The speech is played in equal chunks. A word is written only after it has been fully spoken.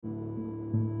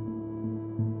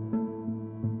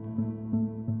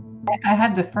I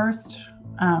had to first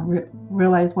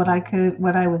realize what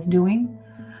I was doing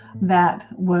that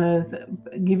was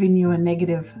giving you a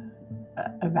negative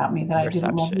about me, that I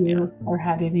didn't love you or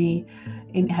had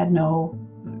no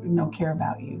care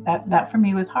about you. That for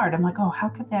me was hard. I'm like, oh, how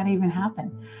could that even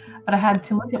happen? But I had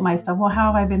to look at myself. Well,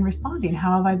 how have I been responding?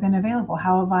 How have I been available?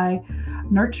 How have I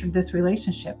nurtured this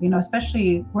relationship?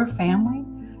 Especially we're family.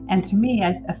 And to me,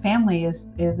 a family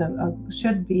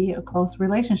should be a close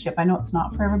relationship. I know it's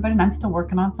not for everybody, and I'm still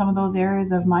working on some of those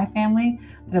areas of my family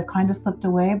that have kind of slipped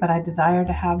away, but I desire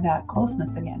to have that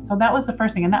closeness again. So that was the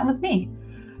first thing, and that was me,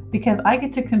 because I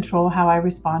get to control how I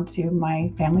respond to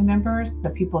my family members,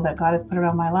 the people that God has put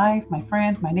around my life, my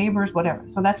friends, my neighbors, whatever.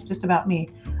 So that's just about me.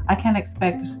 I can't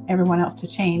expect everyone else to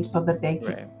change so that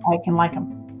I can like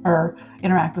them or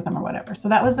interact with them or whatever. So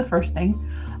that was the first thing,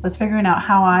 was figuring out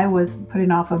how I was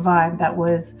putting off a vibe that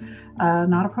was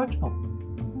not approachable.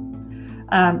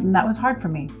 And that was hard for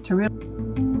me to realize.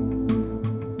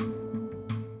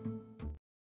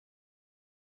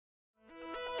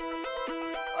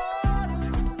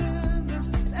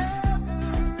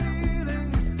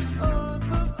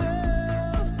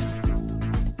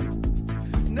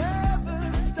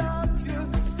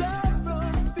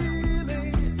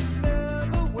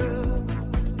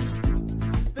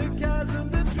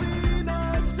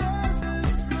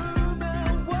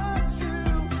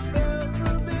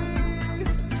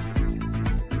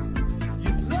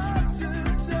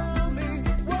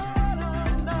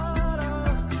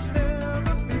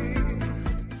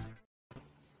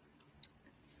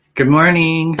 Good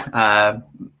morning.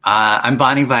 I'm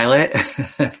Bonnie Violet,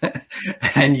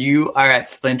 and you are at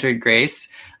Splintered Grace.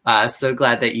 So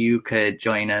glad that you could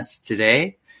join us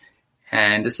today.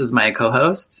 And this is my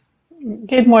co-host.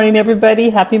 Good morning,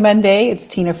 everybody. Happy Monday. It's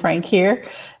Tina Frank here.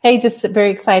 Hey, just very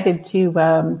excited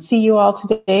to see you all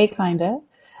today,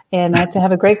 and to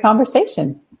have a great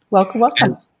conversation. Welcome.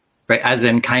 Right, as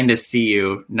in kind of see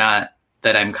you, not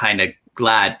that I'm kind of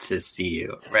glad to see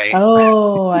you, right?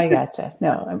 Oh, I gotcha.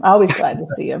 No, I'm always glad to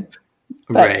see them.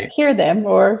 But hear them,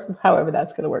 or however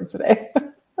that's going to work today.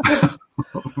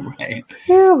 Right.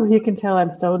 Whew, you can tell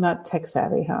I'm so not tech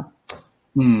savvy, huh?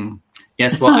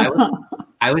 Yes, well,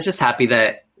 I was just happy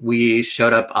that we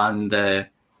showed up on the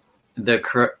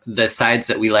sides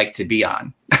that we like to be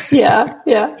on. Yeah.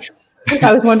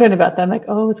 I was wondering about that. I'm like,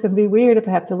 oh, it's going to be weird if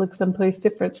I have to look someplace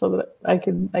different so that I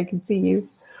can see you.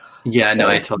 Yeah, no,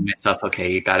 I told myself,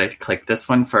 okay, you got to click this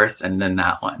one first and then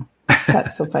that one.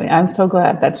 That's so funny. I'm so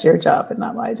glad that's your job and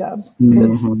not my job,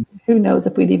 because who knows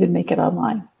if we'd even make it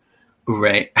online.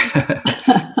 Right.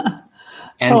 So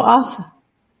awesome.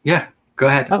 Yeah, go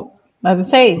ahead. Oh, I was going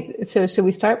to say, so should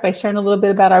we start by sharing a little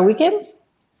bit about our weekends?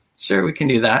 Sure, we can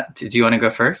do that. Do you want to go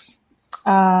first?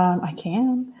 I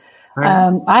can.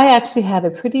 Right. I actually had a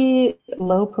pretty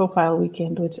low profile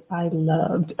weekend, which I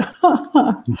loved.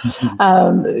 I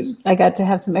got to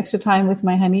have some extra time with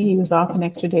my honey. He was off an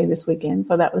extra day this weekend,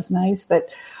 so that was nice. But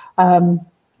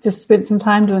just spent some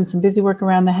time doing some busy work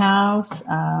around the house,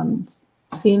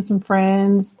 seeing some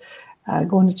friends,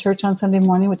 going to church on Sunday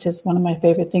morning, which is one of my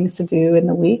favorite things to do in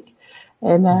the week.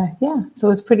 And so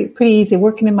it's pretty easy.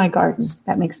 Working in my garden,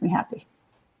 that makes me happy.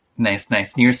 Nice. And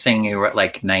you're saying you were at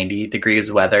like 90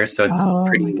 degrees weather, so it's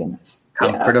pretty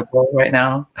comfortable right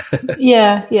now.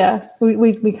 Yeah.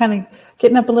 We kind of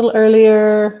getting up a little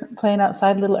earlier, playing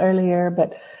outside a little earlier,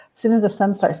 but as soon as the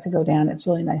sun starts to go down, it's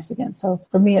really nice again. So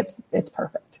for me, it's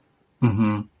perfect.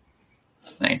 Mm-hmm.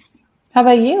 Nice. How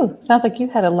about you? Sounds like you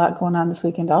had a lot going on this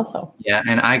weekend also. Yeah,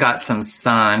 and I got some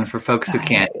sun for folks who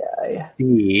can't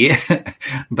see,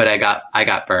 but I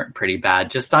got burnt pretty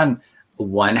bad just on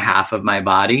one half of my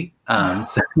body. But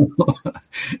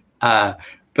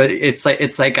it's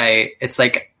like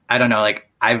I don't know, like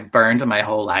I've burned my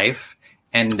whole life,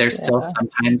 and there's still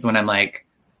sometimes when I'm like,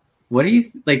 what are you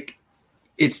like?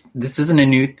 This isn't a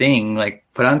new thing. Like,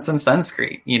 put on some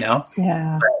sunscreen,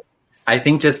 Yeah. But I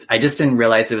think I just didn't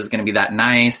realize it was going to be that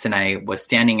nice. And I was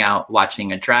standing out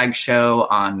watching a drag show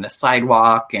on the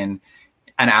sidewalk, and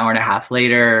an hour and a half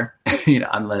later,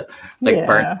 I'm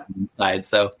burnt inside.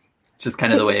 So it's just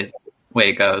kind of the way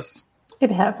it goes.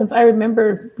 It happens. I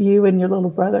remember you and your little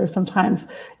brother sometimes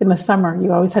in the summer,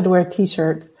 you always had to wear a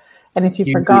t-shirt. And if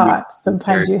you forgot,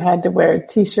 sometimes you had to wear a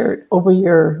t-shirt over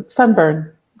your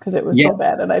sunburn because it was so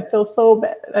bad. And I feel so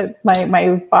bad.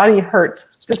 My body hurt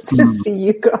just to see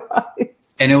you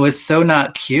guys. And it was so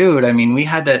not cute. I mean,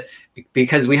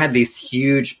 because we had these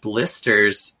huge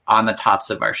blisters on the tops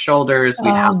of our shoulders.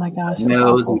 We'd have them on our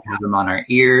nose, we'd have them on our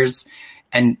ears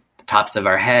and tops of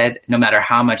our head, no matter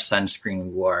how much sunscreen we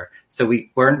wore. So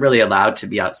we weren't really allowed to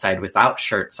be outside without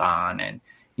shirts on. And,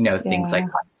 things like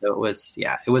that. So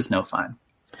it was no fun.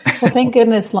 Well, thank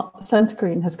goodness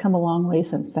sunscreen has come a long way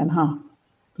since then, huh?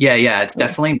 Yeah, it's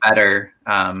definitely better.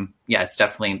 It's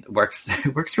definitely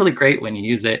works really great when you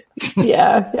use it.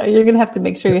 yeah, you're going to have to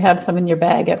make sure you have some in your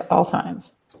bag at all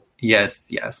times. Yes.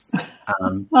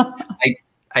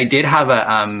 I did have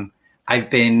I've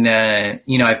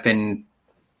been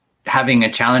having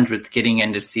a challenge with getting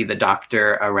in to see the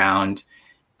doctor around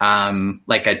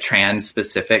like a trans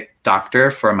specific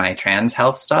doctor for my trans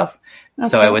health stuff. Okay.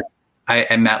 So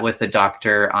I met with the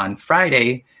doctor on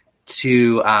Friday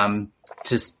to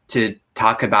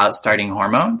talk about starting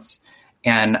hormones.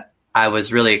 And I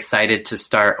was really excited to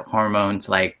start hormones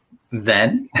like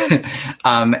then. And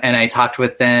I talked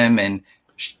with them and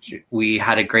we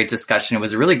had a great discussion. It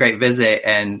was a really great visit.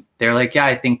 And they're like, yeah,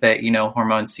 I think that,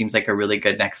 hormones seems like a really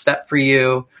good next step for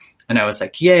you. And I was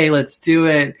like, yay, let's do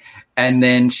it. And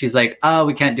then she's like, oh,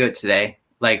 we can't do it today.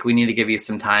 Like, we need to give you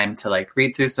some time to like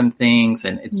read through some things.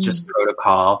 And it's just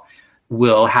protocol.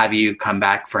 We'll have you come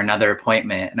back for another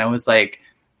appointment. And I was like,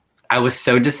 I was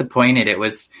so disappointed. It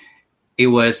was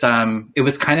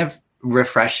kind of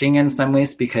refreshing in some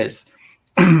ways because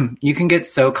you can get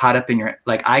so caught up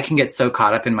I can get so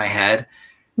caught up in my head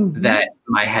that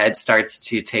my head starts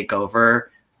to take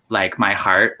over like my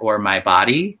heart or my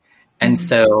body. And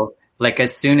so like,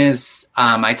 as soon as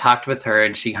I talked with her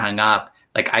and she hung up,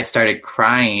 like I started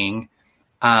crying.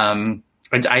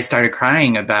 I started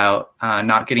crying about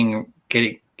not getting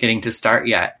to start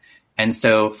yet. And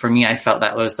so for me, I felt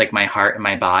that was like my heart and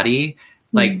my body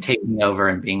like taking over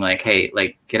and being like, hey,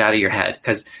 like get out of your head.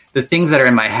 Because the things that are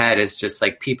in my head is just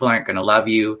like, people aren't going to love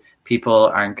you. People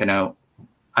aren't going to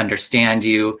understand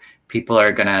you. People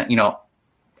are going to,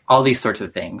 all these sorts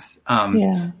of things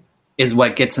is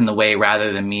what gets in the way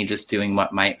rather than me just doing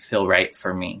what might feel right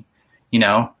for me,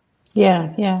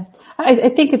 Yeah. I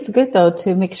think it's good though,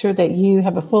 to make sure that you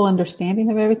have a full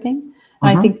understanding of everything.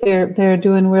 I think they're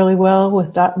doing really well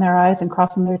with dotting their I's and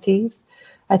crossing their T's.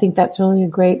 I think that's really a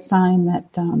great sign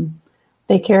that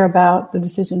they care about the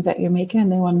decisions that you're making,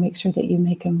 and they want to make sure that you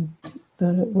make them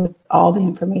with all the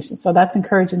information. So that's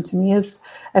encouraging to me as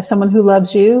someone who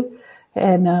loves you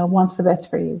and wants the best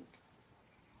for you.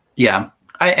 Yeah.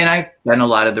 I've done a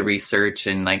lot of the research,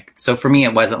 and like, so for me,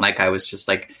 it wasn't like I was just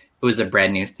like, it was a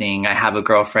brand new thing. I have a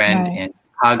girlfriend in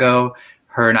Chicago.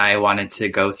 Her and I wanted to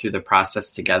go through the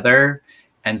process together.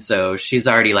 And so she's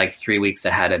already like 3 weeks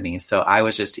ahead of me. So I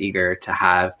was just eager to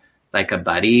have like a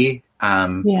buddy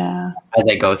as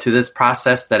I go through this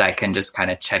process that I can just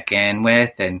kind of check in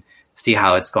with and see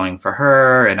how it's going for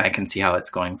her. And I can see how it's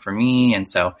going for me. And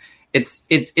so it's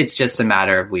just a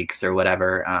matter of weeks or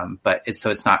whatever. But it's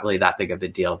not really that big of a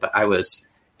deal. But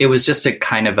it was just a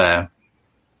kind of a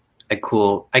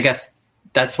cool, I guess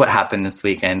that's what happened this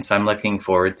weekend. So I'm looking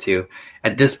forward to,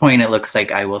 at this point, it looks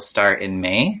like I will start in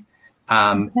May.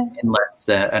 Unless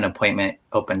an appointment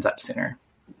opens up sooner.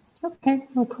 Okay.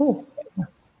 Well, cool.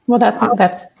 Well, that's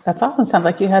awesome. Sounds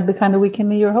like you had the kind of weekend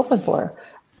that you were hoping for.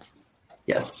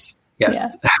 Yes. Yeah.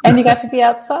 And you got to be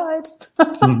outside.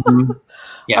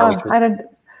 Yeah.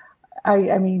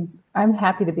 I mean, I'm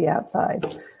happy to be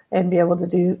outside and be able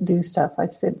to do stuff. I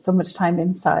spent so much time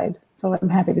inside, so I'm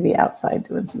happy to be outside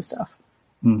doing some stuff.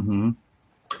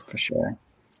 For sure.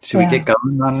 Should we get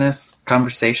going on this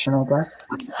conversation, I guess?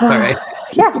 All right.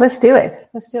 Yeah, let's do it.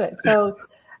 So,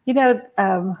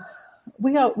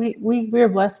 we're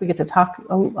blessed. We get to talk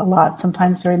a lot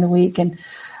sometimes during the week, and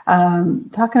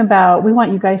talking about, we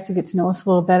want you guys to get to know us a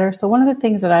little better. So one of the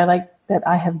things that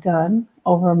I have done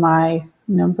over my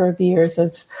number of years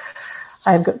as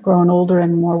I've grown older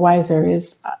and more wiser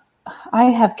is I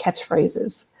have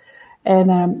catchphrases.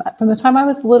 And from the time I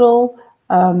was little,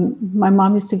 my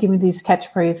mom used to give me these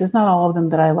catchphrases, not all of them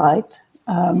that I liked.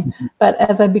 But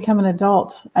as I become an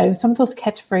adult, some of those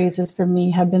catchphrases for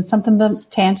me have been something that's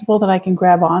tangible that I can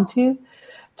grab onto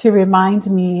to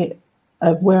remind me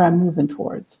of where I'm moving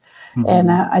towards. And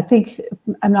I think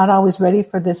I'm not always ready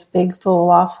for this big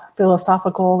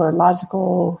philosophical or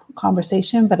logical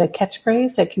conversation, but a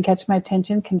catchphrase that can catch my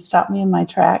attention can stop me in my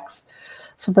tracks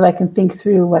so that I can think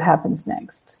through what happens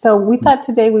next. So we thought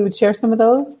today we would share some of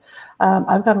those.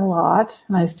 I've got a lot,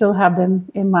 and I still have them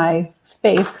in my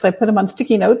space because I put them on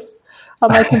sticky notes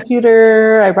on my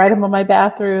computer. I write them on my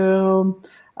bathroom.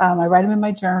 I write them in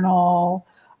my journal.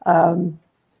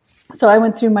 So I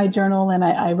went through my journal and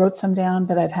I wrote some down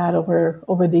that I've had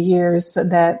over the years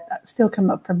that still come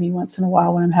up for me once in a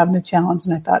while when I'm having a challenge,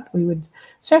 and I thought we would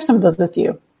share some of those with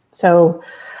you. So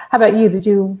how about you? Did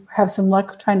you have some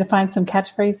luck trying to find some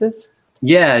catchphrases?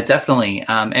 Yeah, definitely.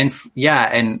 And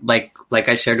like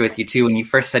I shared with you too, when you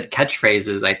first said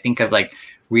catchphrases, I think of like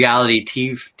reality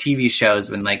TV shows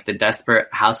when like the desperate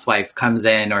housewife comes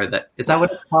in, or is that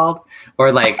what it's called?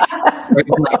 Or like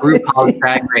RuPaul's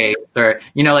Drag Race, or,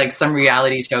 like some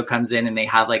reality show comes in and they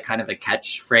have like kind of a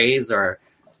catchphrase or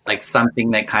like something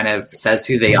that kind of says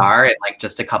who they are in like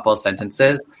just a couple of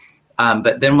sentences.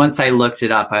 But then once I looked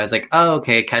it up, I was like, oh,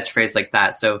 okay, catchphrase like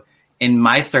that. So in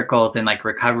my circles, in like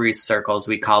recovery circles,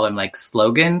 we call them like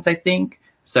slogans, I think.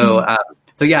 So,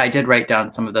 so yeah, I did write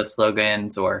down some of those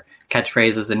slogans or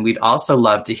catchphrases, and we'd also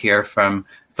love to hear from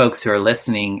folks who are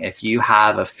listening. If you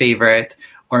have a favorite,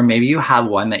 or maybe you have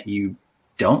one that you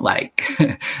don't like,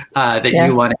 that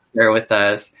you want to share with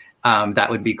us, that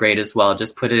would be great as well.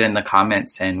 Just put it in the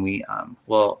comments, and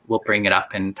we'll bring it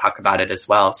up and talk about it as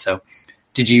well. So,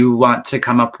 did you want to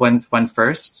come up with one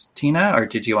first, Tina, or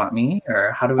did you want me,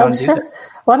 or how do we want to do that?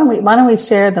 Why don't we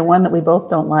share the one that we both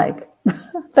don't like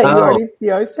that you already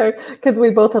shared, because we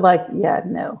both are like,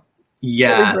 no.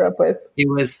 Yeah, that we grew up with. It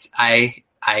was my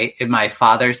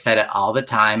father said it all the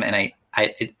time, and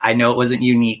I know it wasn't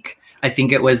unique. I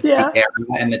think it was the era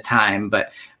and the time,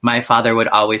 but my father would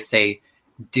always say,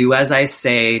 "Do as I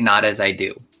say, not as I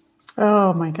do."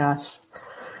 Oh my gosh.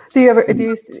 Do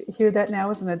you hear that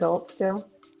now as an adult still?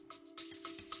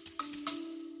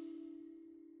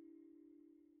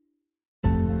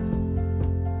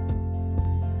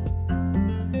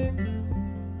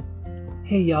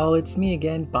 Hey y'all, it's me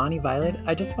again, Bonnie Violet.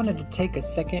 I just wanted to take a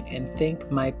second and thank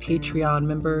my Patreon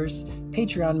members.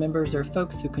 Patreon members are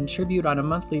folks who contribute on a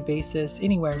monthly basis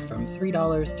anywhere from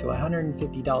 $3 to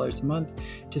 $150 a month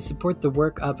to support the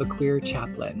work of a queer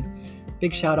chaplain.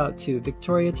 Big shout out to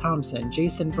Victoria Thompson,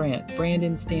 Jason Brandt,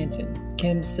 Brandon Stanton,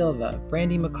 Kim Silva,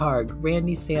 Brandy McCarg,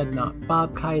 Randy Sandknott,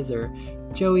 Bob Kaiser,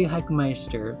 Joey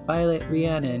Heckmeister, Violet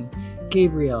Rhiannon,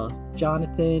 Gabriel,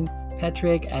 Jonathan,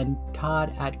 Petrick, and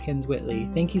Todd Atkins Whitley.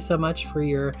 Thank you so much for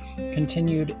your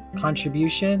continued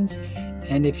contributions.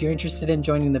 And if you're interested in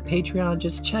joining the Patreon,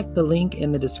 just check the link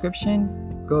in the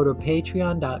description. Go to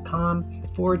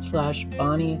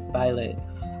patreon.com/Bonnie Violet.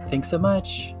 Thanks so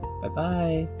much.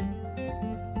 Bye-bye.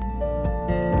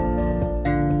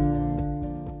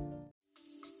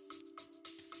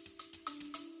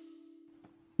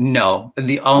 No,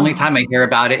 the only time I hear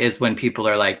about it is when people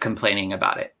are like complaining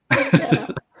about it. Yeah.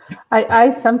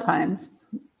 I sometimes,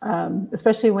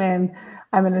 especially when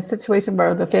I'm in a situation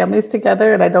where the family's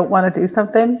together and I don't want to do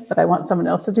something, but I want someone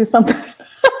else to do something.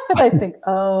 I think,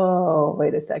 oh,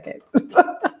 wait a second.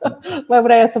 Why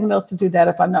would I ask someone else to do that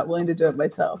if I'm not willing to do it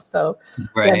myself? So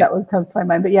yeah, that one comes to my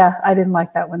mind. But yeah, I didn't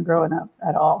like that one growing up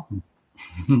at all.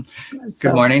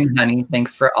 Good morning, honey.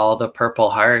 Thanks for all the purple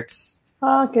hearts.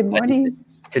 Oh, good morning.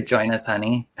 Could join us,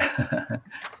 honey.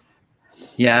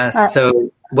 Yeah.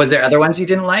 So was there other ones you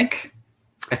didn't like?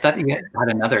 I thought you had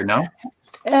another, no?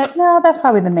 No, that's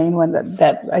probably the main one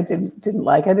that I didn't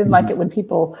like. I didn't like it when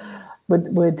people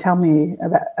would tell me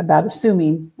about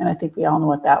assuming, and I think we all know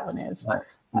what that one is.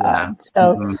 Yeah.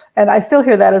 And I still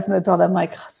hear that as an adult. I'm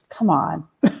like, come on.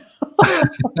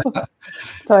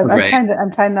 So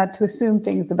I'm trying not to assume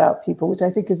things about people, which I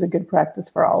think is a good practice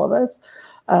for all of us.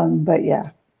 But yeah.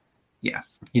 Yeah.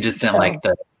 You just didn't like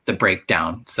the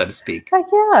breakdown, so to speak.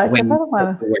 Yeah, because I don't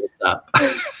want to. Words up.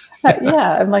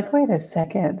 Yeah, I'm like, wait a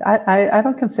second. I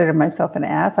don't consider myself an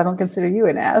ass. I don't consider you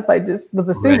an ass. I just was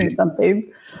assuming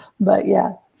something. But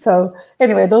yeah. So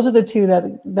anyway, those are the two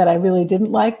that I really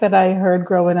didn't like that I heard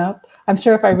growing up. I'm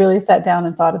sure if I really sat down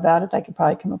and thought about it, I could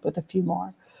probably come up with a few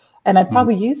more. And I'd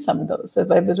probably use some of those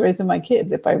as I was raising my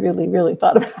kids if I really, really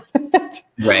thought about it.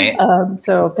 Right.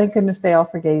 So thank goodness they all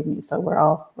forgave me. So we're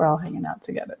all hanging out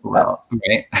together. Wow.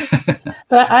 Right.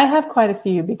 But I have quite a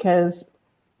few because,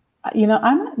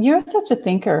 you're such a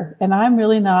thinker, and I'm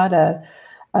really not a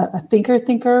thinker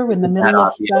in the middle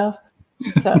of stuff.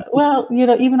 So, well,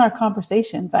 even our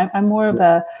conversations, I'm more of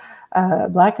a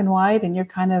black and white, and you're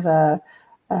kind of a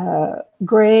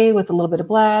gray with a little bit of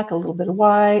black, a little bit of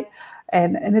white.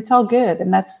 And it's all good.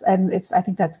 I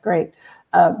think that's great.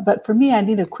 But for me, I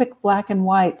need a quick black and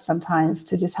white sometimes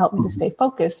to just help me to stay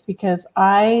focused, because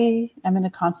I am in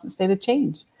a constant state of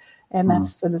change. And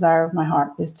that's the desire of my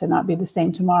heart, is to not be the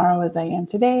same tomorrow as I am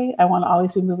today. I want to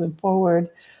always be moving forward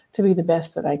to be the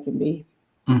best that I can be.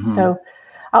 Mm-hmm. So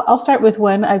I'll start with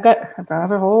one. I've got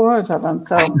a whole bunch of them.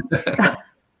 So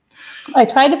I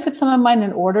try to put some of mine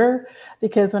in order,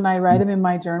 because when I write them in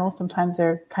my journal, sometimes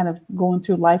they're kind of going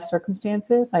through life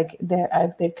circumstances, like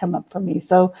they've come up for me.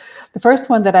 So the first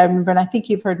one that I remember, and I think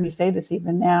you've heard me say this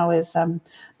even now, is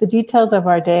the details of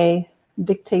our day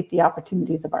dictate the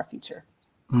opportunities of our future.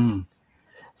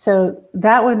 So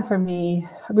that one for me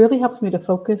really helps me to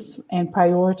focus and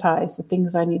prioritize the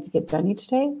things I need to get done each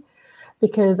day.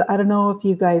 Because I don't know if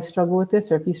you guys struggle with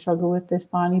this or if you struggle with this,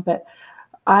 Bonnie, but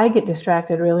I get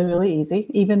distracted really, really easy.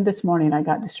 Even this morning, I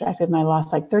got distracted and I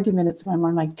lost like 30 minutes of my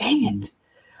morning. Like, dang it.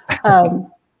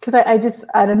 Because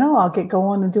I don't know, I'll get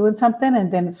going and doing something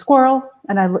and then squirrel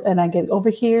and I get over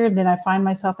here and then I find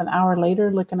myself an hour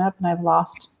later looking up and I've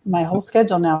lost my whole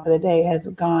schedule now for the day has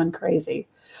gone crazy.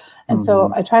 And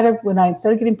so I try to,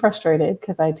 instead of getting frustrated,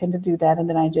 because I tend to do that, and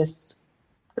then I just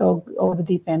go over the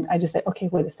deep end, I just say, okay,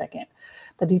 wait a second.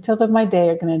 The details of my day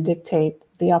are going to dictate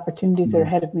the opportunities that are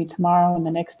ahead of me tomorrow and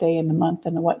the next day and the month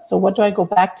and what. So what do I go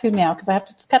back to now? Because I have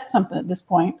to cut something at this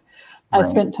point. I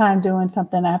spent time doing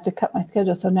something. I have to cut my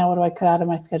schedule. So now what do I cut out of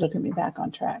my schedule to get me back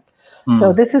on track?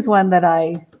 So this is one that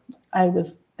I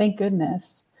was, thank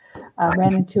goodness,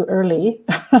 ran into early.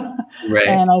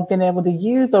 And I've been able to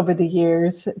use over the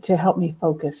years to help me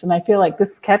focus. And I feel like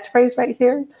this catchphrase right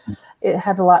here, it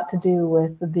had a lot to do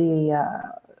with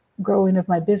the growing of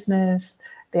my business,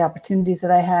 the opportunities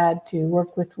that I had to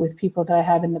work with people that I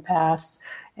have in the past.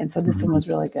 And so this one was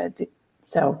really good.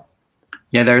 So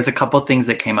yeah, there's a couple things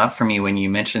that came up for me when you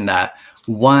mentioned that.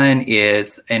 One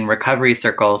is in recovery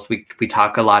circles, we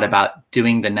talk a lot about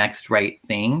doing the next right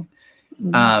thing.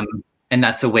 And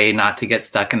that's a way not to get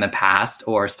stuck in the past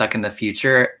or stuck in the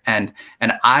future. And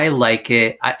I like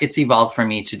it. It's evolved for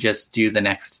me to just do the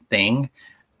next thing.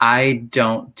 I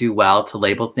don't do well to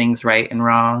label things right and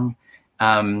wrong.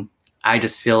 I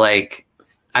just feel like,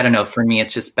 I don't know, for me,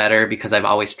 it's just better because I've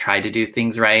always tried to do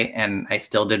things right and I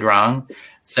still did wrong.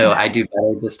 So I do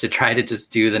better just to try to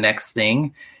just do the next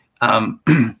thing.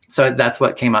 So that's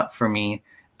what came up for me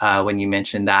when you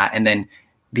mentioned that. And then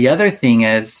the other thing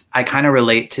is I kind of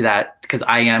relate to that because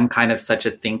I am kind of such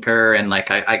a thinker and like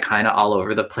I kind of all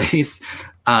over the place.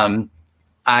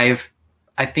 I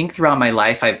think throughout my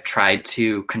life, I've tried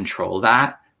to control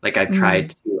that. Like I've tried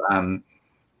to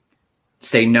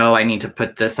say, no, I need to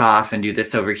put this off and do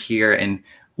this over here. And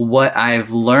what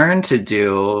I've learned to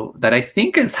do that I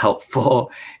think is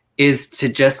helpful is to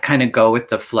just kind of go with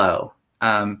the flow.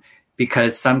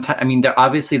 Because sometimes, I mean, there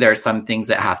are some things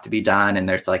that have to be done and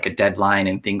there's like a deadline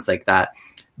and things like that.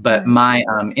 But my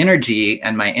energy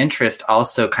and my interest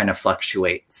also kind of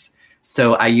fluctuates.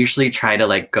 So I usually try to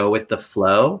like go with the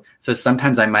flow. So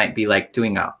sometimes I might be like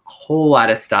doing a whole lot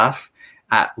of stuff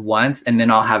at once. And then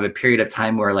I'll have a period of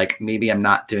time where like maybe I'm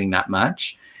not doing that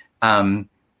much.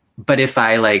 But if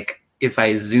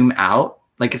I zoom out,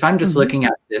 like if I'm just looking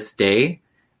at this day,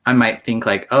 I might think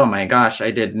like, oh my gosh,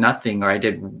 I did nothing or I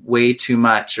did way too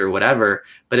much or whatever.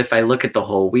 But if I look at the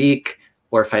whole week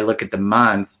or if I look at the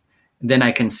month, then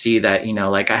I can see that, you know,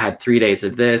 like I had 3 days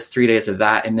of this, 3 days of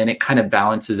that, and then it kind of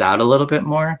balances out a little bit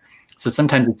more. So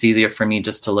sometimes it's easier for me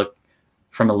just to look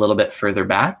from a little bit further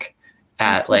back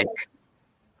at like,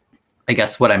 I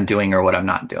guess what I'm doing or what I'm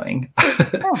not doing.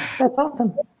 Oh, that's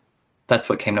awesome. That's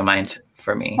what came to mind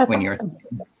for me when you're.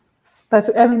 That's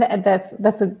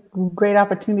a great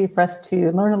opportunity for us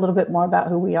to learn a little bit more about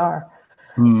who we are.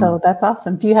 So that's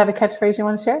awesome. Do you have a catchphrase you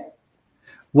want to share?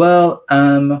 Well,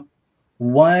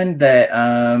 one that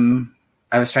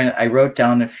I wrote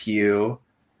down a few.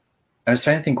 I was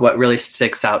trying to think what really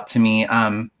sticks out to me.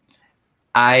 One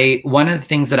of the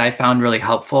things that I found really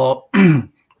helpful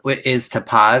is to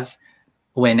pause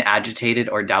when agitated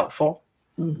or doubtful.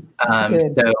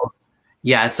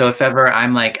 So if ever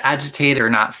I'm like agitated or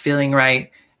not feeling right,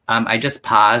 I just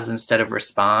pause instead of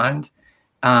respond.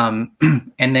 And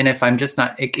then if I'm just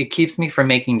not, it keeps me from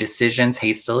making decisions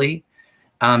hastily.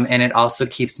 And it also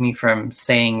keeps me from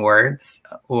saying words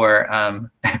or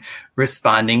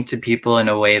responding to people in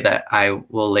a way that I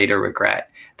will later regret.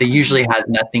 That usually has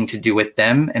nothing to do with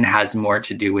them and has more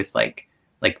to do with like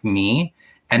me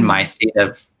and my state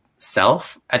of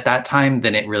self at that time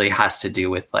than it really has to do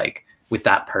with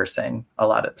that person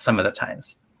some of the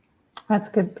times. That's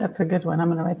good. That's a good one. I'm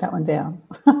going to write that one down.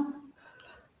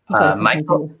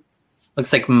 Michael.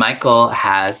 Looks like Michael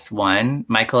has one.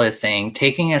 Michael is saying,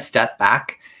 taking a step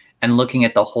back and looking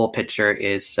at the whole picture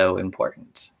is so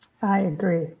important. I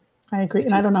agree.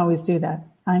 And I don't always do that.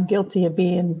 I'm guilty of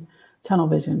being tunnel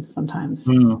vision sometimes.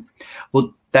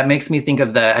 Well, that makes me think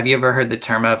of have you ever heard the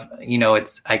term of,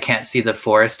 I can't see the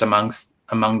forest among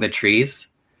the trees?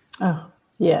 Oh,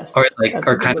 yes.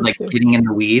 Or kind of like getting in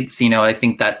the weeds. I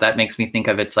think that makes me think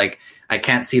of, it's like, I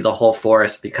can't see the whole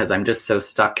forest because I'm just so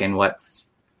stuck in what's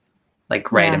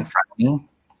like right in front of me.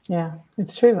 Yeah,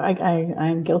 it's true.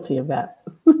 I'm guilty of that.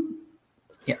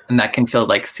 Yeah, and that can feel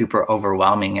like super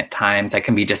overwhelming at times. That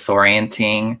can be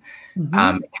disorienting. It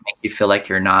can make you feel like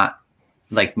you're not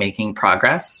like making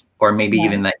progress, or maybe Yeah.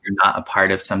 even that you're not a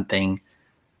part of something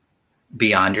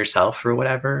beyond yourself or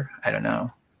whatever. I don't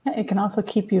know. It can also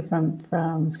keep you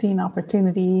from seeing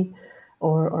opportunity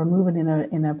or moving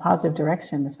in a positive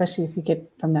direction, especially if you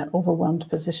get from that overwhelmed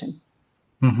position.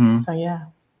 Mm-hmm. So yeah,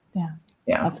 Yeah.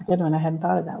 that's a good one. I hadn't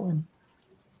thought of that one.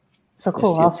 So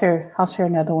cool. Yes. I'll share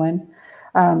another one.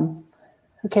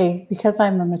 Okay, because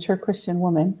I'm a mature Christian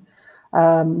woman,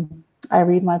 I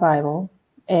read my Bible,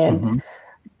 and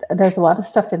Mm-hmm. there's a lot of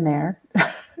stuff in there,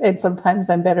 and sometimes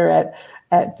I'm better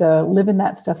at living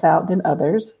that stuff out than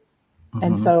others.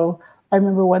 And Mm-hmm. so I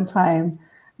remember one time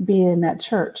being at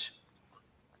church,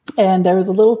 and there was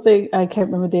a little thing, I can't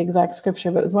remember the exact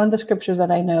scripture, but it was one of the scriptures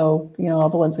that I know, all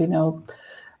the ones we know.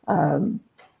 And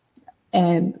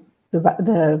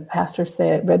the pastor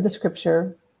read the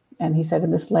scripture, and he said,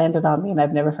 and this landed on me, and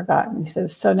I've never forgotten. He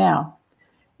says, so now,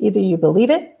 either you believe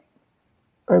it,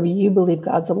 or you believe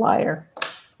God's a liar.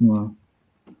 Mm-hmm.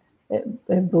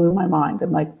 It blew my mind.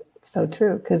 I'm like, so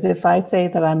true. Because if I say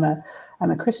that I'm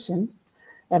a Christian,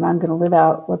 and I'm going to live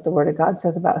out what the Word of God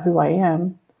says about who I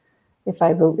am, if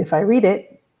I read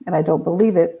it and I don't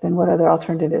believe it, then what other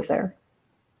alternative is there?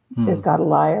 Mm. Is God a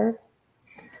liar?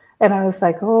 And I was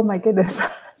like, oh my goodness.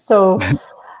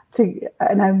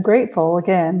 And I'm grateful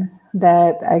again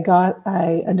that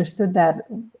I understood that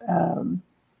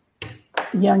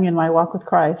young in my walk with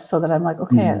Christ, so that I'm like,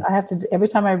 okay, I have to, every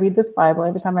time I read this Bible,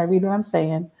 every time I read what I'm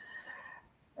saying,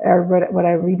 or what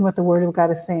I read, what the Word of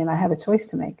God is saying, I have a choice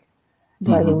to make.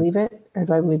 Do I believe it, or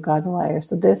do I believe God's a liar?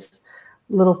 So this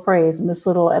little phrase and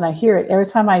and I hear it every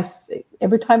time I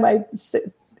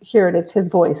hear it, it's His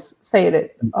voice saying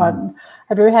it. Have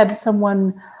you ever had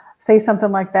someone say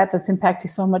something like that that's impacted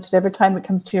you so much that every time it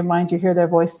comes to your mind, you hear their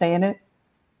voice saying it?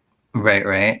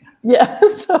 Right. Yeah,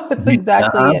 so it's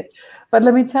exactly it. But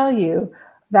let me tell you,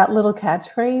 that little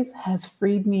catchphrase has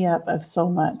freed me up of so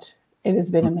much. It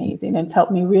has been amazing. It's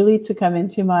helped me really to come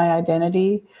into my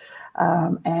identity,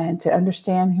 and to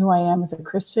understand who I am as a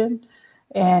Christian.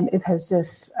 And it has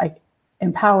just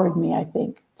empowered me, I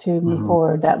think, to move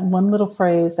forward. That one little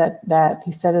phrase that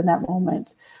he said in that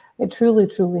moment, it truly,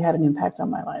 truly had an impact on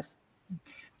my life.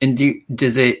 And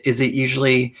is it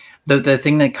usually the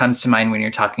thing that comes to mind when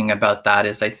you're talking about that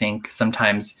is, I think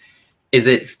sometimes, is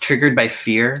it triggered by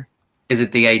fear? Is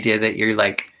it the idea that you're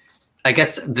like, I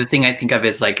guess the thing I think of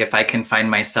is like, if I can find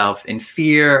myself in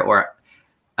fear or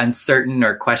uncertain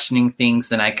or questioning things,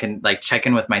 then I can like check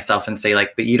in with myself and say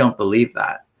like, but you don't believe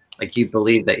that. Like, you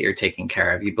believe that you're taken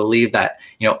care of. You believe that,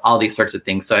 all these sorts of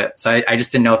things. So I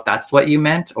just didn't know if that's what you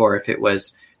meant or if it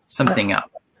was something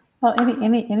else. Well,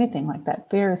 anything like that.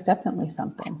 Fear is definitely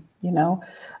something,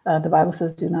 the Bible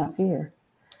says, do not fear.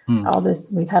 All this,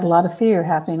 we've had a lot of fear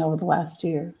happening over the last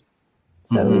year.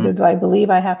 So either do I believe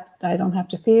I don't have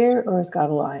to fear, or is God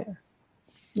a liar?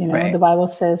 Right. The Bible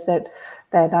says that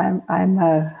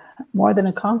I'm more than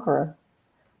a conqueror.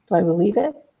 Do I believe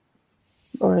it,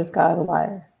 or is God a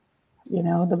liar?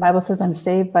 The Bible says I'm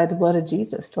saved by the blood of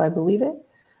Jesus. Do I believe it,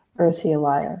 or is He a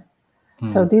liar?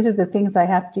 So these are the things I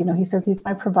have to, He says He's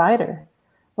my provider.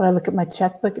 When I look at my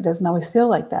checkbook, it doesn't always feel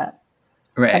like that.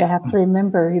 Right. But I have to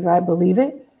remember, either I believe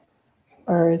it,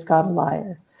 or is God a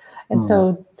liar? And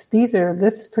so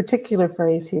this particular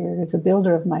phrase here is a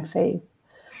builder of my faith.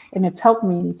 And it's helped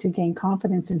me to gain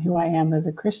confidence in who I am as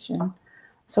a Christian,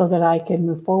 so that I can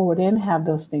move forward and have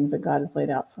those things that God has laid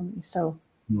out for me. So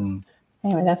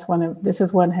anyway, this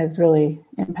is one has really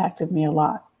impacted me a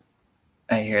lot.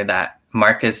 I hear that.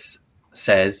 Marcus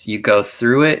says you go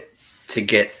through it to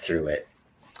get through it.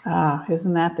 Ah,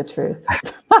 isn't that the truth?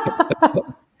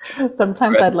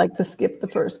 Sometimes I'd like to skip the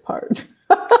first part.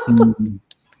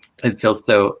 It feels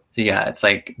so, it's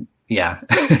like,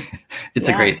 it's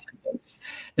a great sentence.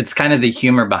 It's kind of the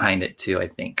humor behind it too, I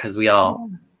think, because we all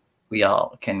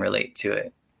can relate to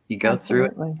it. You go through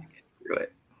it, you get through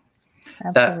it.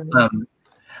 Absolutely.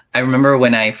 I remember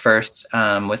when I first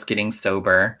was getting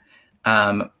sober,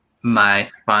 my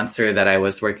sponsor that I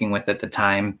was working with at the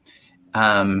time,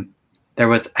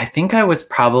 I think I was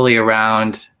probably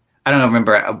around, I don't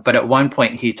remember, but at one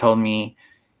point he told me,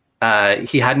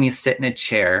 he had me sit in a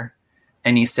chair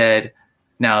and he said,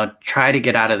 now try to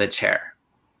get out of the chair.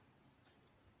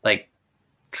 Like,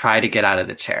 try to get out of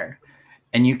the chair.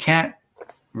 And you can't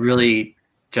really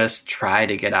just try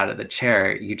to get out of the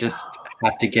chair. You just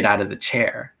have to get out of the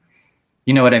chair.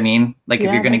 You know what I mean? Like,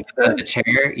 if you're going to get out of the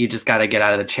chair, you just got to get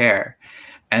out of the chair.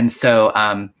 And so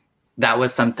that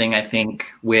was something I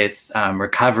think with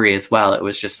recovery as well. It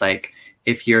was just like,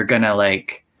 if you're going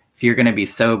to be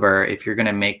sober, if you're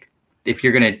going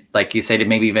to, like you say, to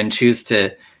maybe even choose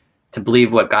to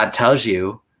believe what God tells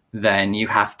you, then you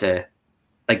have to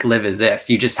like live as if.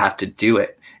 You just have to do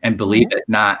it and believe it,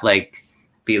 not like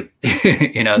be,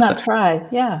 not try.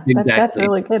 Yeah, exactly. That's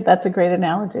really good. That's a great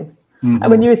analogy. Mm-hmm.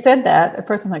 When you said that, at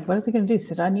first I'm like, what is he going to do?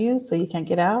 Sit on you so you can't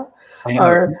get out,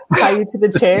 or tie you to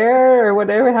the chair, or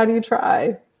whatever? How do you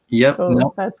try? Yep. So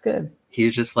nope. That's good. He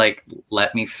was just like,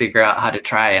 let me figure out how to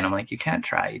try, and I'm like, you can't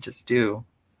try, you just do.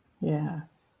 Yeah.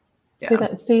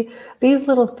 Yeah. See, these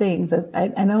little things, as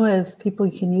I know, as people,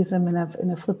 you can use them in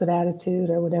a flippant attitude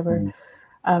or whatever.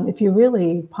 Mm-hmm. If you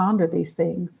really ponder these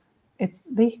things,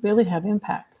 they really have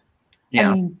impact.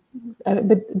 Yeah. I mean,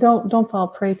 but don't fall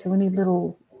prey to any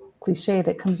little cliche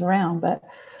that comes around. But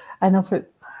I know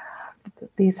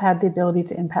these had the ability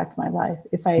to impact my life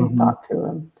if I thought through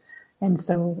them, and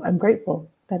so I'm grateful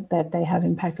that they have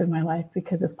impacted my life,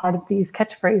 because as part of these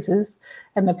catchphrases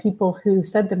and the people who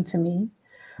said them to me,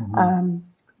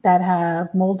 that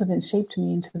have molded and shaped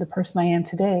me into the person I am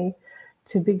today,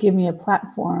 to give me a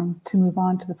platform to move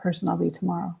on to the person I'll be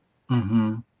tomorrow.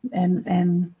 Mm-hmm.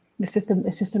 And it's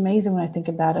just amazing when I think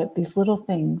about it. These little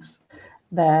things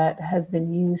that has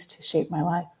been used to shape my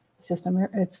life. It's just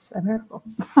it's a miracle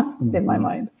in my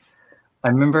mind. I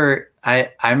remember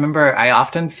I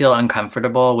often feel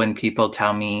uncomfortable when people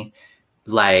tell me,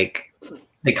 like,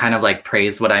 they kind of like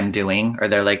praise what I'm doing, or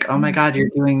they're like, oh my God, you're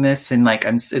doing this. And like,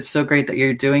 it's so great that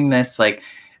you're doing this. Like,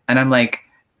 and I'm like,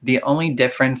 the only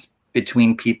difference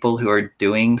between people who are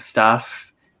doing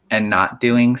stuff and not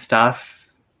doing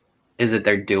stuff is that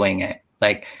they're doing it.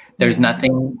 Like, there's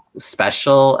nothing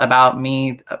special about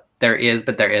me. There is,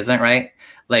 but there isn't, right?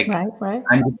 Like, right.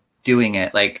 I'm just doing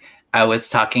it. Like, I was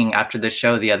talking after the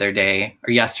show the other day,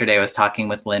 or yesterday, I was talking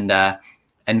with Linda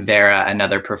and Vera,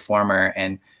 another performer,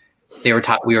 and we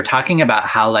were talking about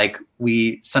how, like,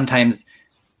 we sometimes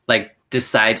like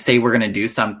say we're going to do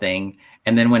something,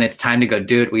 and then when it's time to go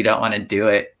do it, we don't want to do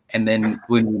it. And then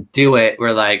when we do it,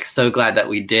 we're like, so glad that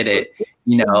we did it,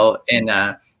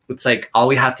 and it's like, all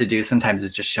we have to do sometimes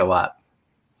is just show up,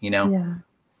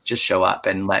 just show up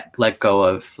and let go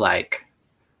of like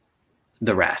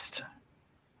the rest.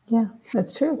 Yeah,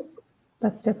 that's true.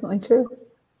 That's definitely true.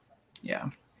 Yeah.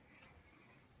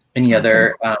 Any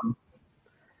other, I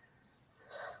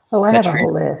have a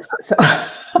whole list. So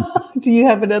do you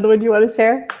have another one you want to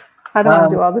share? I don't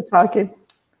want to do all the talking.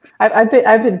 I've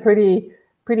been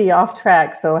pretty off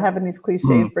track. So having these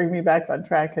cliches bring me back on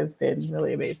track has been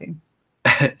really amazing.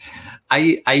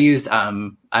 I use,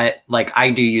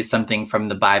 I do use something from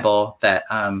the Bible that,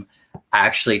 I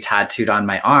actually tattooed on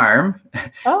my arm,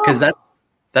 because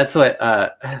that's what,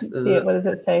 what does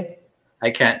it say?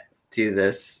 I can't do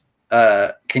this.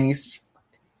 Can you?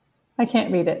 I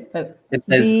can't read it, but it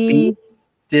says be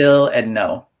still and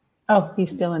know. Oh, be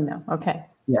still and know. Okay.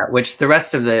 Yeah. Which the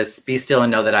rest of this, be still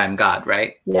and know that I'm God,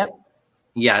 right? Yep.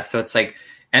 Yeah. So it's like,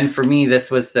 and for me, this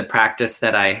was the practice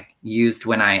that I used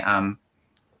when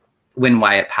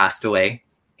Wyatt passed away,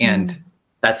 and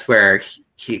that's where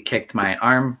he kicked my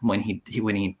arm when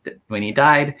he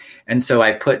died. And so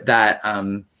I put that,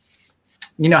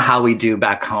 how we do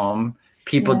back home,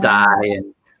 people die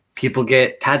and people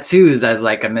get tattoos as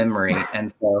like a memory.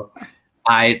 And so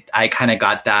I kind of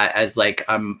got that as like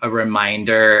a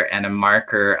reminder and a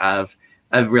marker of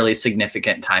a really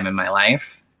significant time in my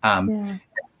life.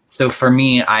 So for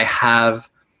me, I have,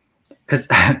 because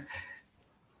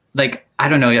like, I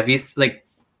don't know, have you, like,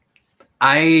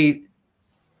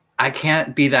 I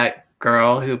can't be that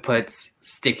girl who puts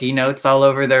sticky notes all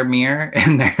over their mirror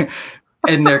and their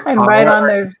and write on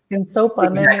their soap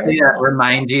on there. That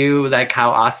remind you like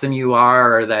how awesome you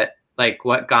are, or that like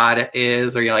what God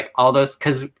is, or you're like all those,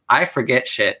 because I forget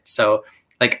shit. So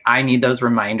like I need those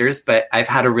reminders, but I've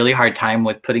had a really hard time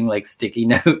with putting like sticky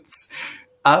notes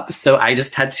up. So I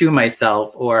just tattoo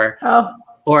myself, or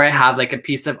I have like a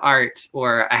piece of art,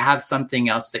 or I have something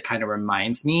else that kind of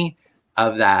reminds me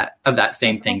of that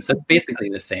same thing. So it's basically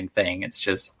the same thing. It's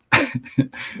just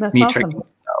me tricking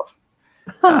myself.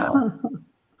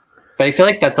 But I feel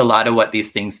like that's a lot of what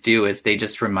these things do, is they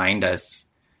just remind us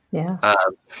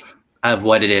of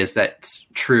what it is that's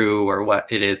true, or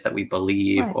what it is that we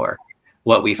believe, or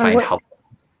what we find helpful.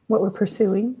 What we're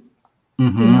pursuing.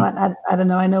 Mm-hmm. I don't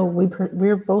know. I know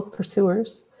we're both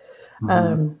pursuers.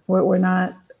 Mm-hmm. We're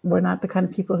not the kind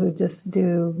of people who just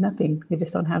do nothing. We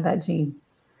just don't have that gene.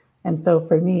 And so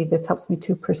for me, this helps me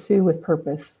to pursue with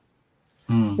purpose,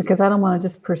 because I don't want to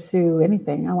just pursue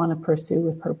anything. I want to pursue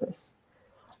with purpose.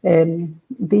 And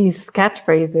these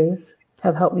catchphrases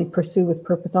have helped me pursue with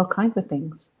purpose all kinds of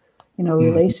things,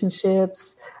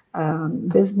 relationships,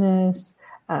 business,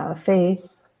 faith,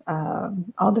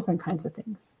 all different kinds of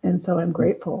things. And so I'm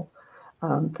grateful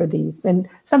for these. And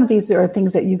some of these are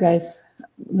things that you guys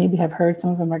maybe have heard. Some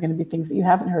of them are going to be things that you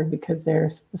haven't heard because they're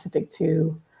specific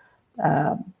to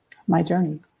my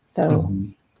journey. So,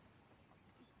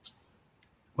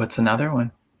 what's another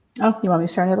one? Oh, you want me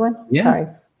to share another one? Yeah. Sorry.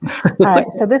 All right.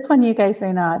 So this one you guys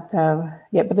may not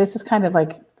yet, but this is I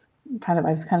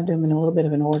was kind of doing in a little bit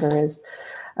of an order. Is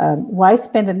why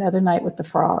spend another night with the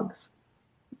frogs?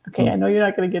 Okay, I know you're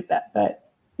not going to get that, but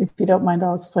if you don't mind,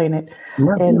 I'll explain it.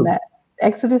 In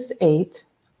Exodus 8,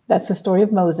 that's the story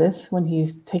of Moses when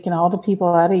he's taken all the people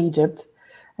out of Egypt.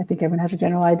 I think everyone has a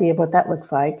general idea of what that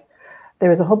looks like. There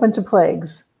was a whole bunch of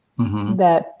plagues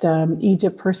that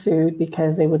Egypt pursued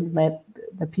because they wouldn't let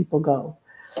the people go.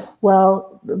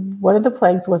 Well, one of the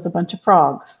plagues was a bunch of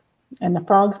frogs, and the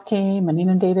frogs came and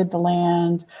inundated the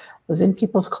land, was in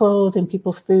people's clothes, in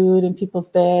people's food, in people's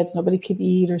beds. Nobody could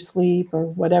eat or sleep or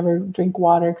whatever, drink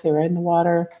water because they were in the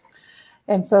water.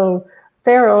 And so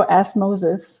Pharaoh asked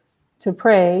Moses to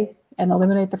pray and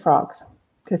eliminate the frogs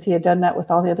because he had done that with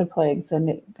all the other plagues and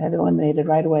it had eliminated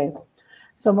right away.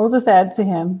 So Moses said to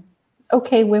him,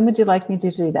 okay, when would you like me to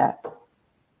do that?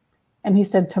 And he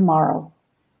said, tomorrow.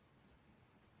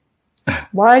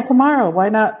 Why tomorrow? Why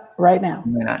not right now?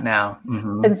 Why not now?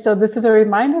 And so this is a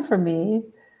reminder for me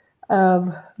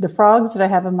of the frogs that I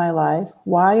have in my life.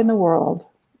 Why in the world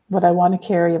would I want to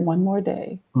carry in one more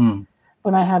day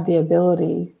when I have the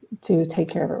ability to take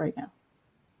care of it right now?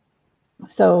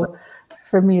 So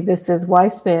for me, this is why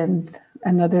spend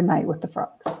another night with the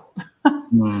frogs?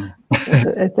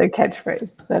 It's a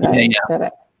catchphrase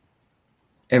that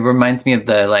it reminds me of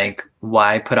the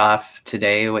why put off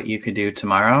today what you could do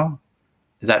tomorrow.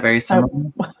 Is that very similar?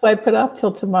 Why put off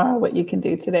till tomorrow what you can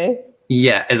do today?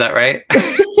 Yeah, is that right?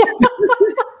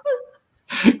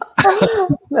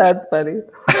 That's funny.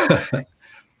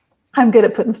 I'm good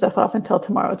at putting stuff off until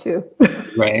tomorrow too.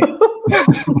 Right.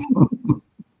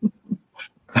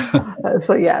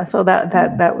 So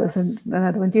that was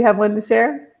another one. Do you have one to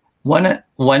share?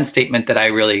 One statement that I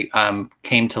really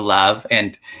came to love,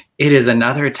 and it is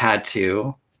another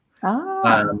tattoo,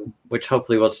 which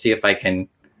hopefully we'll see if I can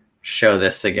show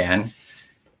this again.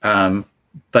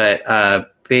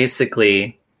 But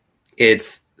basically,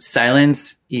 it's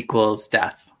silence equals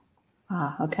death.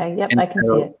 Okay. Yep, and I can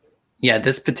see it. Yeah,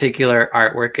 this particular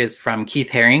artwork is from Keith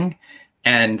Haring,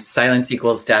 and silence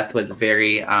equals death was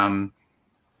very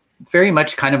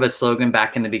much kind of a slogan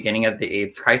back in the beginning of the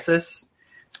AIDS crisis.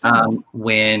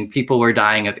 When people were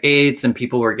dying of AIDS and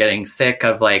people were getting sick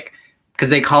of because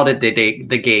they called it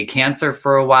the gay cancer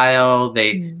for a while.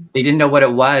 They didn't know what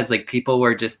it was. People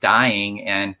were just dying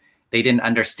and they didn't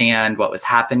understand what was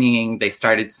happening. They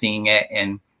started seeing it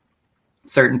in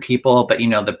certain people, but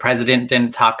the president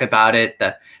didn't talk about it.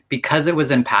 Because it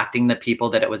was impacting the people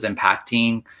that it was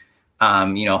impacting.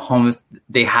 Homeless.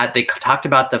 They talked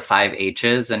about the 5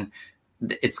 H's, and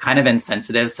it's kind of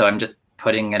insensitive. So I'm just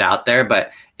putting it out there.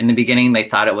 But in the beginning, they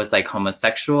thought it was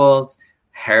homosexuals,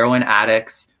 heroin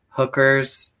addicts,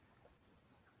 hookers,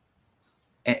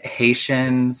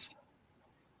 Haitians,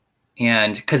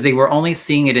 and because they were only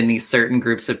seeing it in these certain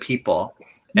groups of people,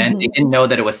 and they didn't know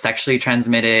that it was sexually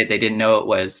transmitted. They didn't know it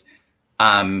was,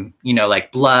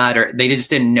 blood, or they just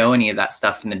didn't know any of that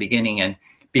stuff in the beginning. And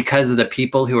because of the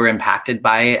people who were impacted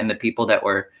by it and the people that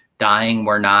were dying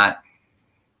were not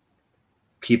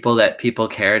people that people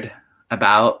cared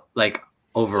about,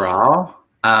 overall,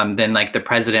 then the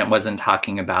president wasn't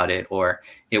talking about it, or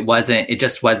it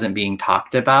just wasn't being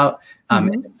talked about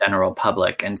in the general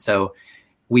public. And so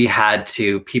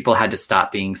people had to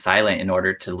stop being silent in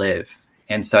order to live.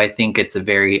 And so I think it's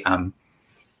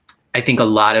I think a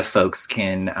lot of folks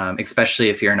can, especially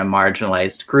if you're in a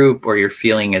marginalized group or you're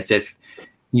feeling as if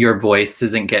your voice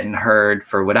isn't getting heard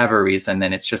for whatever reason,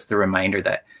 then it's just the reminder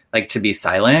that to be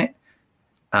silent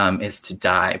is to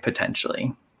die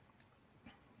potentially.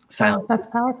 Silent. Oh, that's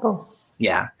powerful.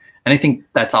 Yeah. And I think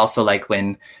that's also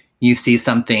when you see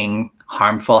something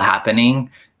harmful happening,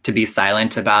 to be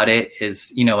silent about it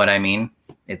is, you know what I mean?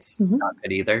 It's not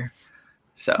good either.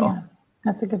 So yeah,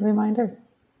 that's a good reminder.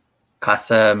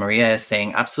 Casa Maria is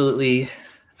saying, absolutely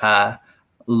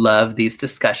love these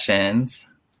discussions.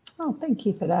 Oh, thank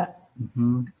you for that.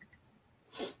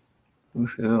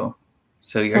 Woohoo.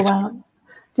 So do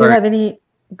you have any?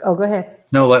 Oh, go ahead.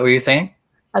 No, what were you saying?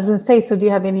 I was going to say, so do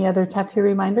you have any other tattoo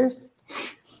reminders?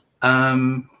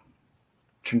 Trying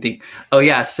to think. Oh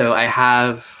yeah, so I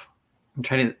have. I'm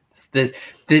trying to.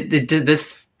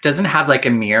 This doesn't have a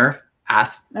mirror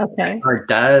aspect. Okay. Or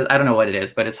does, I don't know what it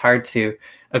is, but it's hard to.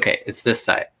 Okay, it's this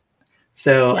side.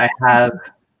 So yeah.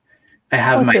 I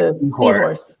have my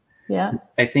seahorse. Yeah.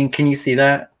 I think. Can you see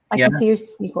that? I can see your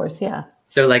seahorse. Yeah.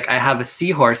 So I have a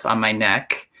seahorse on my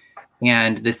neck,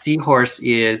 And the seahorse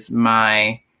is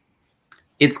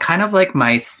it's kind of like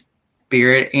my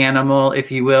spirit animal,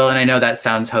 if you will. And I know that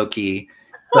sounds hokey,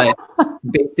 but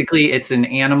basically it's an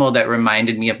animal that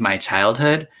reminded me of my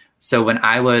childhood. So when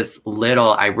I was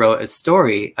little, I wrote a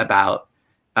story about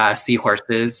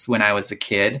seahorses when I was a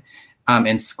kid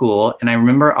in school. And I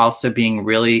remember also being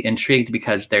really intrigued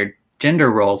because their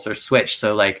gender roles are switched.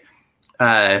 So like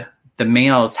the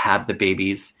males have the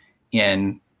babies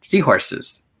in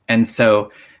seahorses. And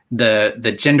so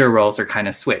the gender roles are kind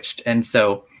of switched. And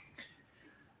so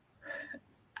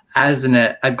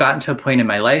I've gotten to a point in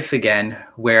my life again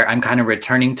where I'm kind of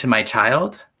returning to my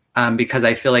child because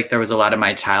I feel like there was a lot of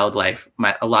my child life,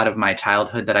 a lot of my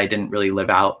childhood that I didn't really live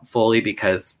out fully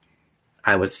because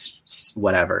I was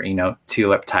whatever, too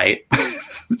uptight.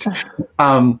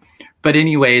 But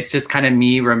anyway, it's just kind of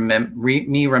me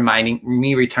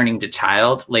returning to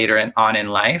child later on in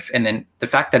life. And then the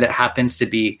fact that it happens to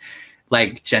be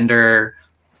like gender,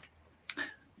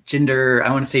 I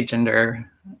want to say gender.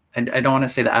 I don't want to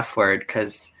say the F word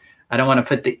because I don't want to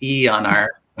put the E on our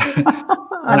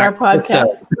on our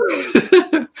podcast.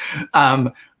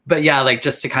 But yeah, like